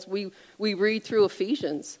roles we read through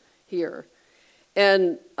Ephesians here.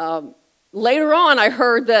 And later on, I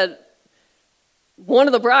heard that one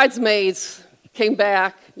of the bridesmaids came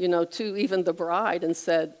back, to even the bride and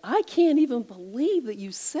said, I can't even believe that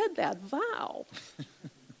you said that vow.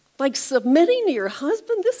 Like submitting to your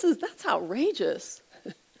husband, that's outrageous.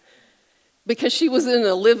 Because she was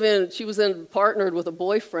partnered with a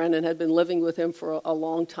boyfriend and had been living with him for a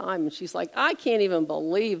long time. And she's like, I can't even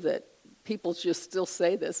believe that people just still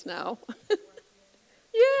say this now.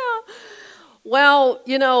 Yeah. Well,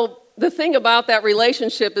 the thing about that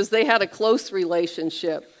relationship is they had a close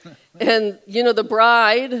relationship. And, the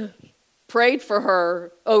bride prayed for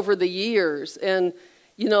her over the years. And,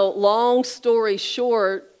 long story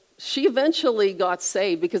short, she eventually got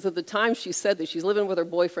saved, because at the time she said that she's living with her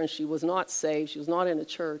boyfriend. She was not saved. She was not in a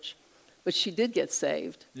church. But she did get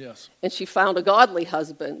saved. Yes. And she found a godly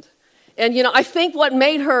husband. And, I think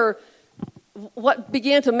what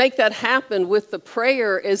began to make that happen with the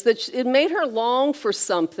prayer is that it made her long for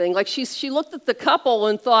something. Like she looked at the couple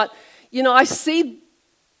and thought, I see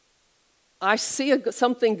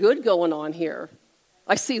something good going on here.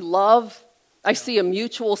 I see love. I see a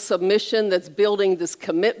mutual submission that's building this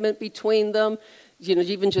commitment between them. You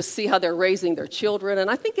even just see how they're raising their children.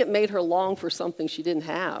 And I think it made her long for something she didn't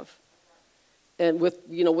have. And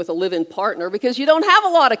with a live-in partner, because you don't have a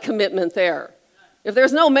lot of commitment there. If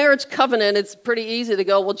there's no marriage covenant, it's pretty easy to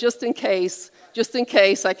go, well, just in case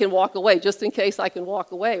I can walk away. Just in case I can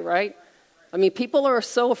walk away, right? People are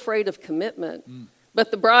so afraid of commitment.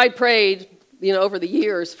 But the bride prayed, over the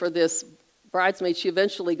years for this bridesmaid. She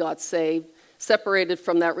eventually got saved, separated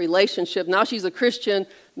from that relationship. Now she's a Christian,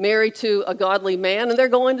 married to a godly man, and they're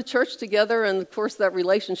going to church together, and of course that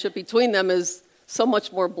relationship between them is so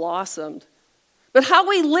much more blossomed. But how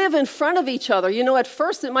we live in front of each other, at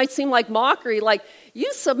first it might seem like mockery, like,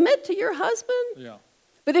 you submit to your husband? Yeah.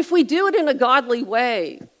 But if we do it in a godly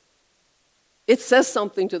way, it says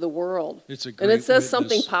something to the world. It's a great and it says witness.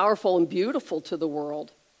 Something powerful and beautiful to the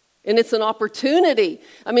world. And it's an opportunity.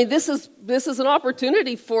 This is an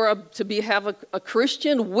opportunity to have a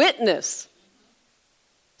Christian witness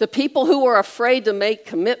to people who are afraid to make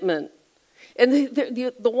commitment. And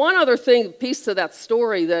the one other piece to that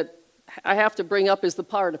story that I have to bring up is the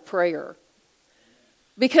part of prayer.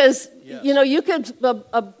 Because, Yes. You could,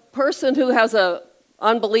 a person who has a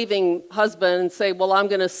unbelieving husband say, well, I'm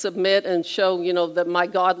going to submit and show, that my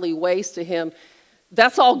godly ways to him.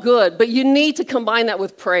 That's all good, but you need to combine that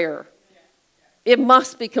with prayer. It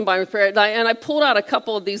must be combined with prayer. And I pulled out a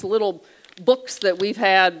couple of these little books that we've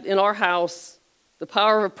had in our house, The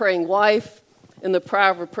Power of a Praying Wife and The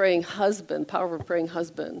Power of a Praying Husband. Power of a Praying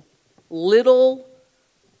Husband. Little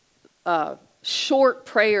short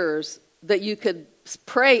prayers that you could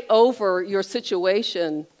pray over your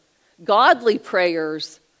situation, godly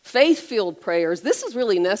prayers, faith-filled prayers. This is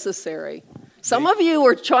really necessary. Some of you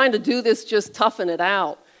are trying to do this, just toughen it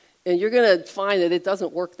out, and you're going to find that it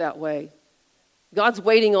doesn't work that way. God's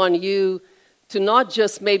waiting on you to not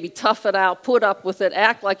just maybe tough it out, put up with it,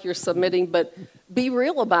 act like you're submitting, but be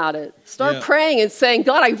real about it. Start praying and saying,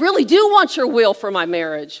 God, I really do want your will for my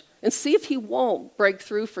marriage. And see if he won't break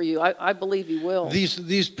through for you. I believe he will.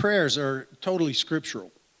 These prayers are totally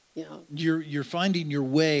scriptural. Yeah. You're finding your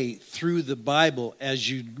way through the Bible as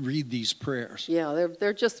you read these prayers. Yeah,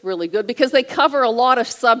 they're just really good because they cover a lot of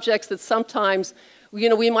subjects that sometimes,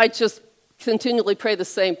 we might just continually pray the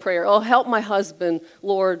same prayer. Oh, help my husband,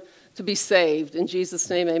 Lord, to be saved. In Jesus'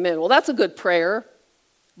 name, amen. Well, that's a good prayer.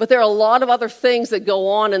 But there are a lot of other things that go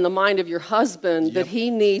on in the mind of your husband that he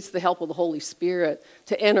needs the help of the Holy Spirit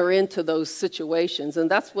to enter into those situations. And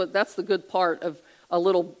that's the good part of a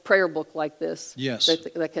little prayer book like this. Yes.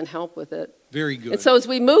 That can help with it. Very good. And so as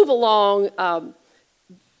we move along,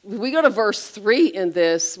 we go to verse 3 in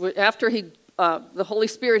this. After the Holy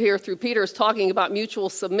Spirit here through Peter is talking about mutual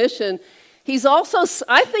submission, he's also,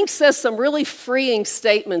 I think, says some really freeing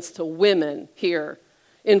statements to women here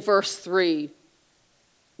in verse 3.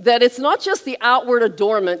 That it's not just the outward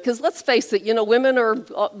adornment, because let's face it, women are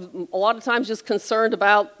a lot of times just concerned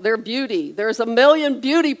about their beauty. There's a million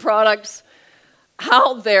beauty products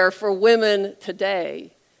out there for women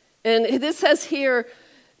today. And this says here,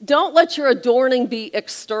 don't let your adorning be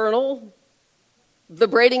external, the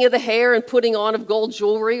braiding of the hair and putting on of gold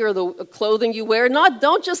jewelry or the clothing you wear.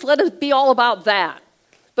 Don't just let it be all about that,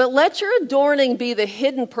 but let your adorning be the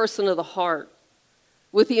hidden person of the heart,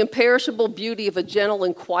 with the imperishable beauty of a gentle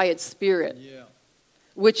and quiet spirit,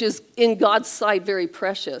 which is in God's sight very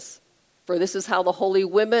precious. For this is how the holy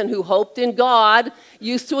women who hoped in God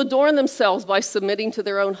used to adorn themselves by submitting to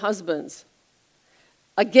their own husbands.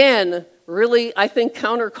 Again, really, I think,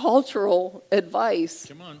 countercultural advice.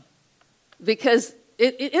 Come on. Because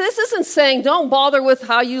this isn't saying don't bother with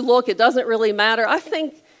how you look. It doesn't really matter. I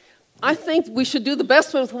think we should do the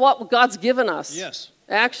best with what God's given us. Yes.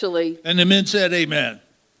 Actually. And the men said amen.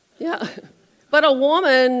 Yeah. But a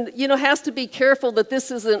woman, has to be careful that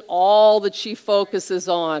this isn't all that she focuses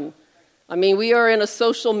on. I mean, we are in a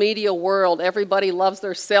social media world. Everybody loves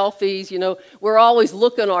their selfies. We're always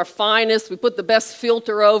looking our finest. We put the best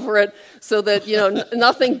filter over it so that,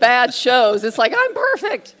 nothing bad shows. It's like, I'm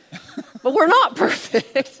perfect. But we're not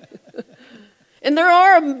perfect. And there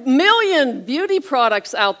are a million beauty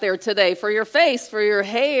products out there today for your face, for your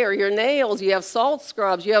hair, your nails. You have salt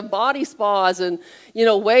scrubs, you have body spas, and,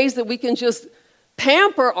 ways that we can just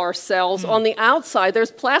pamper ourselves on the outside.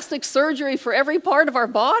 There's plastic surgery for every part of our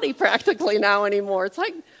body practically now anymore. It's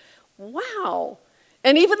like, wow.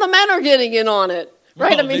 And even the men are getting in on it.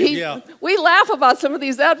 Right? We laugh about some of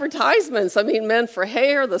these advertisements. Men for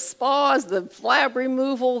hair, the spas, the flab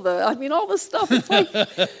removal, all this stuff. It's like,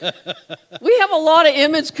 we have a lot of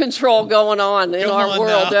image control going on in our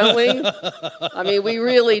world, don't we? We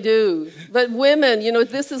really do. But women,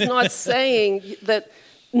 this is not saying that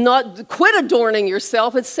not quit adorning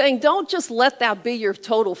yourself. It's saying don't just let that be your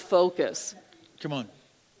total focus. Come on.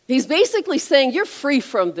 He's basically saying you're free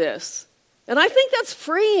from this. And I think that's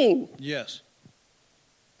freeing. Yes.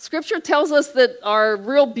 Scripture tells us that our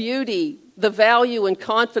real beauty, the value and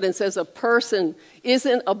confidence as a person,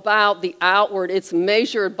 isn't about the outward. It's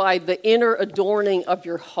measured by the inner adorning of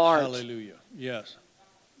your heart. Hallelujah. Yes.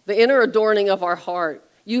 The inner adorning of our heart.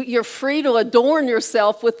 You're free to adorn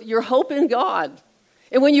yourself with your hope in God.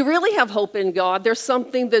 And when you really have hope in God, there's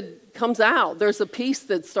something that comes out. There's a peace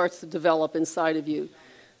that starts to develop inside of you.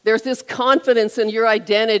 There's this confidence in your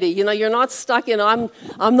identity. You're not stuck in, I'm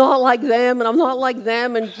not like them, and I'm not like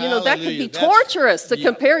them. And, that could be torturous to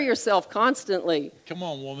compare yourself constantly. Come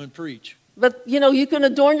on, woman, preach. But, you can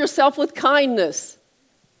adorn yourself with kindness.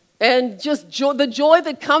 And just the joy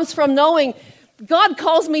that comes from knowing God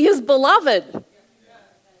calls me his beloved.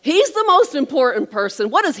 He's the most important person.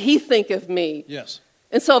 What does he think of me? Yes.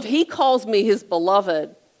 And so if he calls me his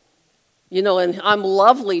beloved, and I'm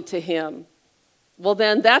lovely to him, well,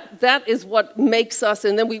 then that is what makes us,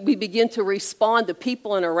 and then we begin to respond to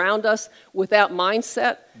people and around us with that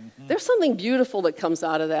mindset. Mm-hmm. There's something beautiful that comes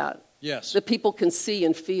out of that. Yes. That people can see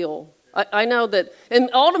and feel. I know that, and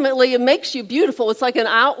ultimately it makes you beautiful. It's like an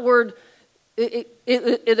outward,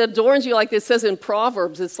 it adorns you, like it says in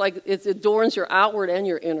Proverbs. It's like it adorns your outward and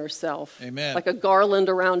your inner self. Amen. Like a garland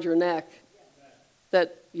around your neck.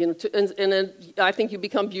 That, and then I think you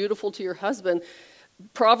become beautiful to your husband.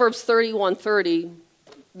 Proverbs 31:30,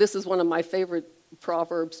 this is one of my favorite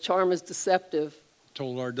proverbs. Charm is deceptive.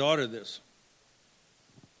 Told our daughter this.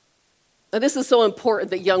 Now, this is so important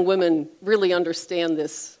that young women really understand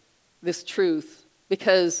this truth,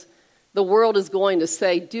 because the world is going to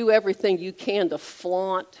say, do everything you can to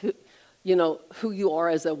flaunt who you are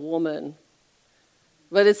as a woman.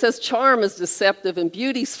 But it says charm is deceptive and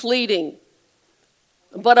beauty's fleeting.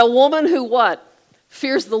 But a woman who what?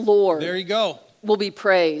 Fears the Lord. There you go. Will be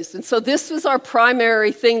praised. And so this is our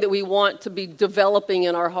primary thing that we want to be developing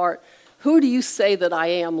in our heart. Who do you say that I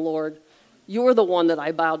am, Lord? You're the one that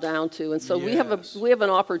I bow down to. And so yes. we have an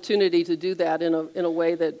opportunity to do that in a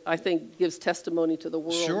way that I think gives testimony to the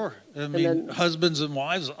world. Sure. I mean, husbands and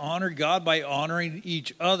wives honor God by honoring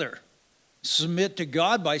each other. Submit to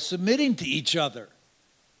God by submitting to each other.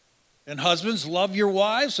 And husbands, love your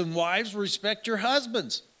wives, and wives, respect your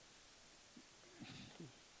husbands.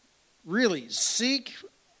 Really, seek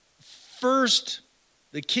first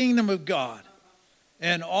the kingdom of God,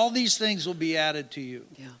 and all these things will be added to you.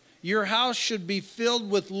 Yeah. Your house should be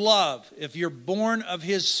filled with love if you're born of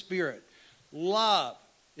His Spirit. Love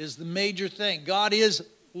is the major thing. God is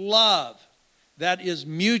love. That is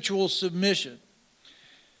mutual submission.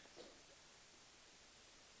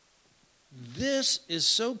 This is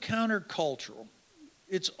so countercultural.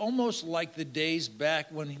 It's almost like the days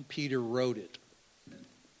back when Peter wrote it.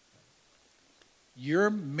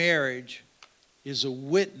 Your marriage is a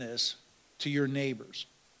witness to your neighbors.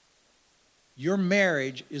 Your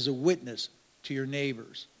marriage is a witness to your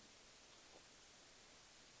neighbors.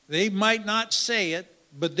 They might not say it,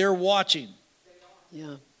 but they're watching.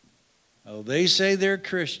 Yeah. Oh, they say they're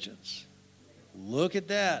Christians. Look at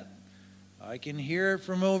that. I can hear it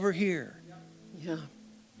from over here. Yeah.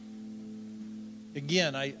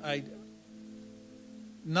 Again,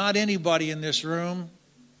 not anybody in this room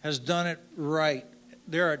has done it right.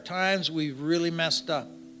 There are times we've really messed up.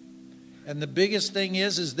 And the biggest thing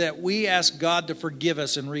is that we ask God to forgive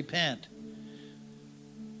us and repent.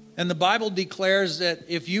 And the Bible declares that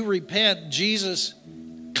if you repent, Jesus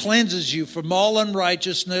cleanses you from all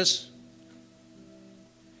unrighteousness,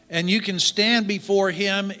 and you can stand before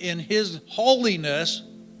Him in His holiness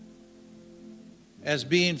as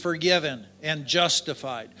being forgiven and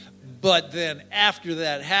justified. But then after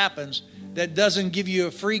that happens, that doesn't give you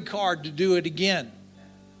a free card to do it again.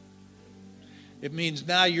 It means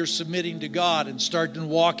now you're submitting to God and starting to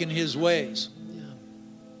walk in His ways. Yeah.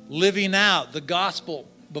 Living out the gospel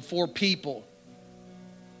before people.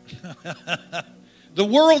 The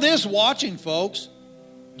world is watching, folks,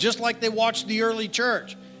 just like they watched the early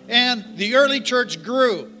church. And the early church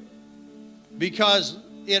grew because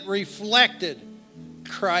it reflected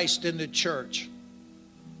Christ in the church.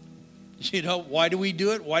 You know, why do we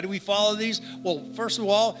do it? Why do we follow these? Well, first of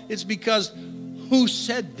all, it's because who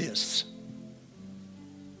said this?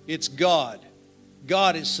 It's God.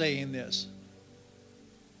 God is saying this.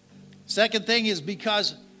 Second thing is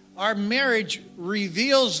because our marriage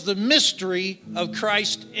reveals the mystery of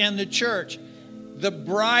Christ and the church. The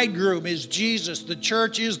bridegroom is Jesus. The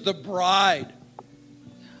church is the bride.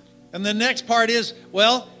 And the next part is,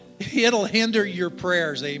 well, it'll hinder your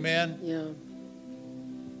prayers. Amen. Yeah.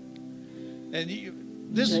 And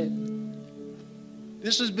this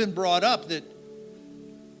has been brought up that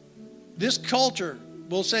this culture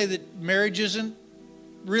will say that marriage isn't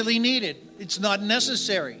really needed. It's not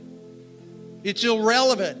necessary. It's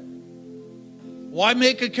irrelevant. Why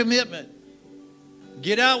make a commitment?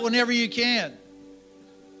 Get out whenever you can.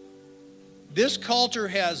 This culture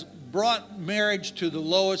has brought marriage to the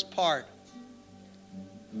lowest part.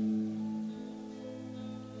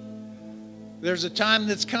 There's a time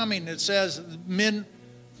that's coming that says men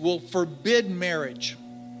will forbid marriage.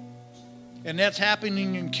 And that's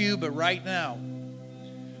happening in Cuba right now.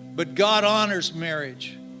 But God honors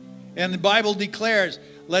marriage. And the Bible declares,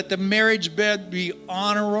 let the marriage bed be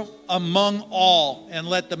honorable among all, and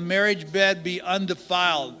let the marriage bed be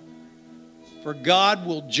undefiled. For God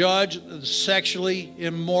will judge the sexually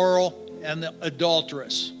immoral and the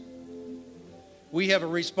adulterous. We have a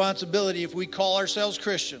responsibility, if we call ourselves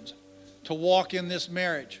Christians, to walk in this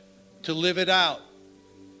marriage, to live it out,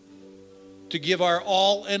 to give our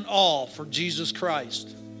all in all for Jesus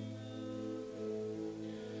Christ.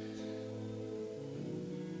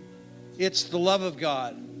 It's the love of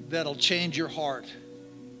God that'll change your heart.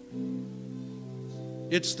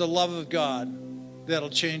 It's the love of God that'll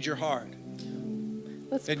change your heart.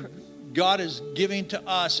 And God is giving to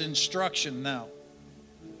us instruction now.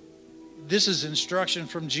 This is instruction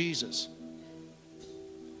from Jesus.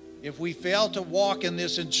 If we fail to walk in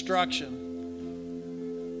this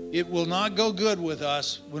instruction, it will not go good with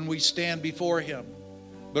us when we stand before Him.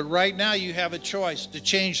 But right now you have a choice to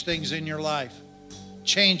change things in your life.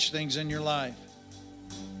 Change things in your life.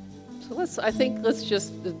 So let's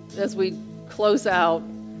just, as we close out,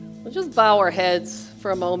 let's just bow our heads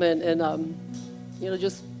for a moment and,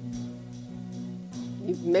 just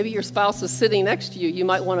maybe your spouse is sitting next to you. You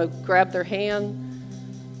might want to grab their hand.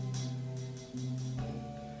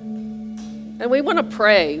 And we want to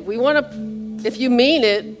pray. If you mean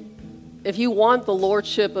it, if you want the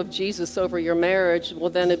lordship of Jesus over your marriage, well,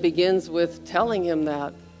 then it begins with telling Him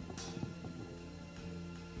that.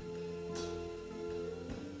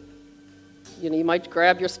 You might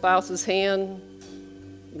grab your spouse's hand.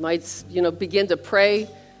 You might, begin to pray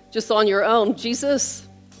just on your own. Jesus,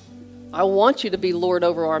 I want you to be Lord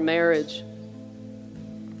over our marriage.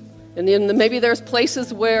 And then maybe there's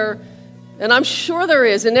places where, and I'm sure there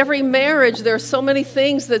is, in every marriage, there are so many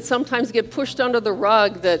things that sometimes get pushed under the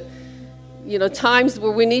rug that, times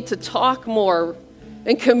where we need to talk more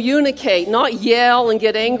and communicate, not yell and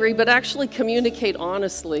get angry, but actually communicate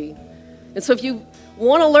honestly. And so if you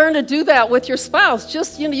want to learn to do that with your spouse,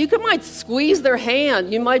 just, you might squeeze their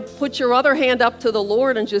hand. You might put your other hand up to the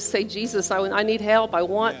Lord and just say, Jesus, I need help. I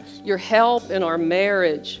want your help in our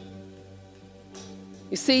marriage.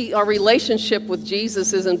 You see, our relationship with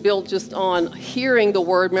Jesus isn't built just on hearing the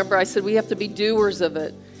word. Remember, I said we have to be doers of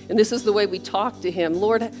it. And this is the way we talk to Him.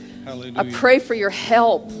 Lord, hallelujah. I pray for your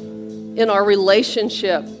help in our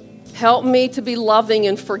relationship. Help me to be loving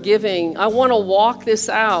and forgiving. I want to walk this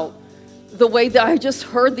out the way that I just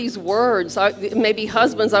heard these words. Maybe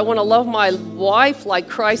husbands, I want to love my wife like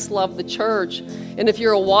Christ loved the church. And if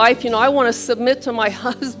you're a wife, I want to submit to my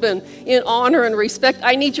husband in honor and respect.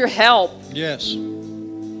 I need your help. Yes.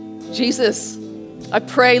 Jesus, I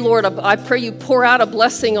pray, Lord, I pray you pour out a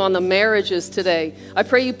blessing on the marriages today. I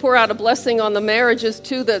pray you pour out a blessing on the marriages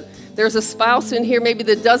too, that there's a spouse in here maybe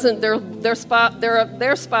that doesn't,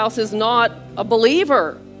 their spouse is not a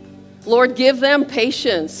believer. Lord, give them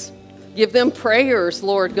patience. Give them prayers,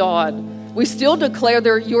 Lord God. We still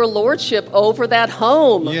declare your lordship over that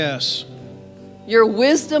home. Yes. Your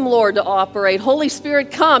wisdom, Lord, to operate. Holy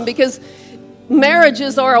Spirit, come, because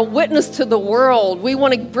marriages are a witness to the world. We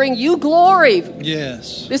want to bring you glory.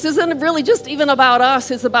 Yes. This isn't really just even about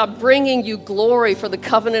us. It's about bringing you glory for the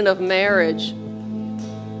covenant of marriage.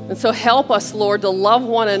 And so help us, Lord, to love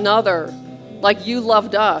one another like you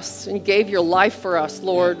loved us and gave your life for us,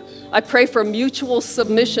 Lord. Yes. I pray for mutual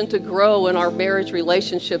submission to grow in our marriage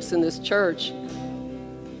relationships in this church.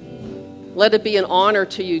 Let it be an honor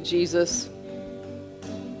to you, Jesus.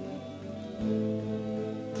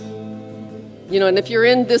 And if you're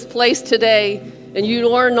in this place today and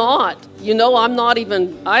you are not,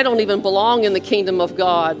 I don't even belong in the kingdom of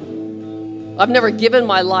God. I've never given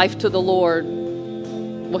my life to the Lord.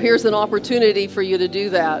 Well, here's an opportunity for you to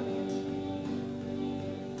do that.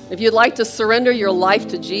 If you'd like to surrender your life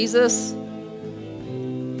to Jesus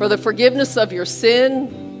for the forgiveness of your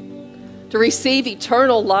sin, to receive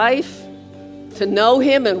eternal life, to know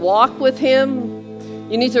Him and walk with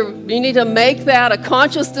Him, you need to make that a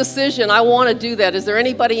conscious decision. I want to do that. Is there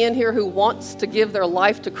anybody in here who wants to give their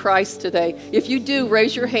life to Christ today? If you do,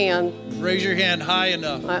 raise your hand. Raise your hand high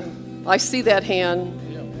enough. I see that hand.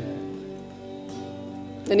 Yeah.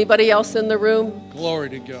 Anybody else in the room? Glory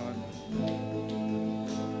to God.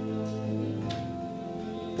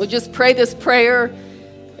 We'll just pray this prayer.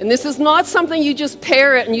 And this is not something you just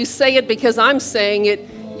parrot and you say it because I'm saying it.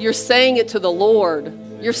 You're saying it to the Lord.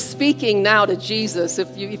 You're speaking now to Jesus.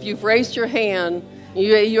 If you've raised your hand,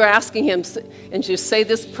 you're asking Him, and just say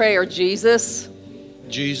this prayer: Jesus,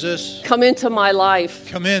 come into my life.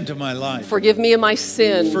 Come into my life. Forgive me of my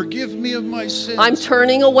sin. Forgive me of my sins. I'm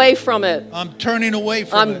turning away from it. I'm turning away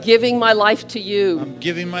from it. I'm giving my life to you. I'm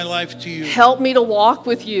giving my life to you. Help me to walk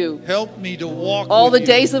with you. Help me to walk all with the you.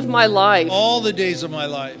 Days of my life. All the days of my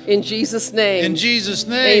life. In Jesus' name. In Jesus'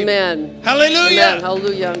 name. Amen. Hallelujah. Amen.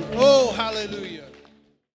 Hallelujah. Oh, hallelujah.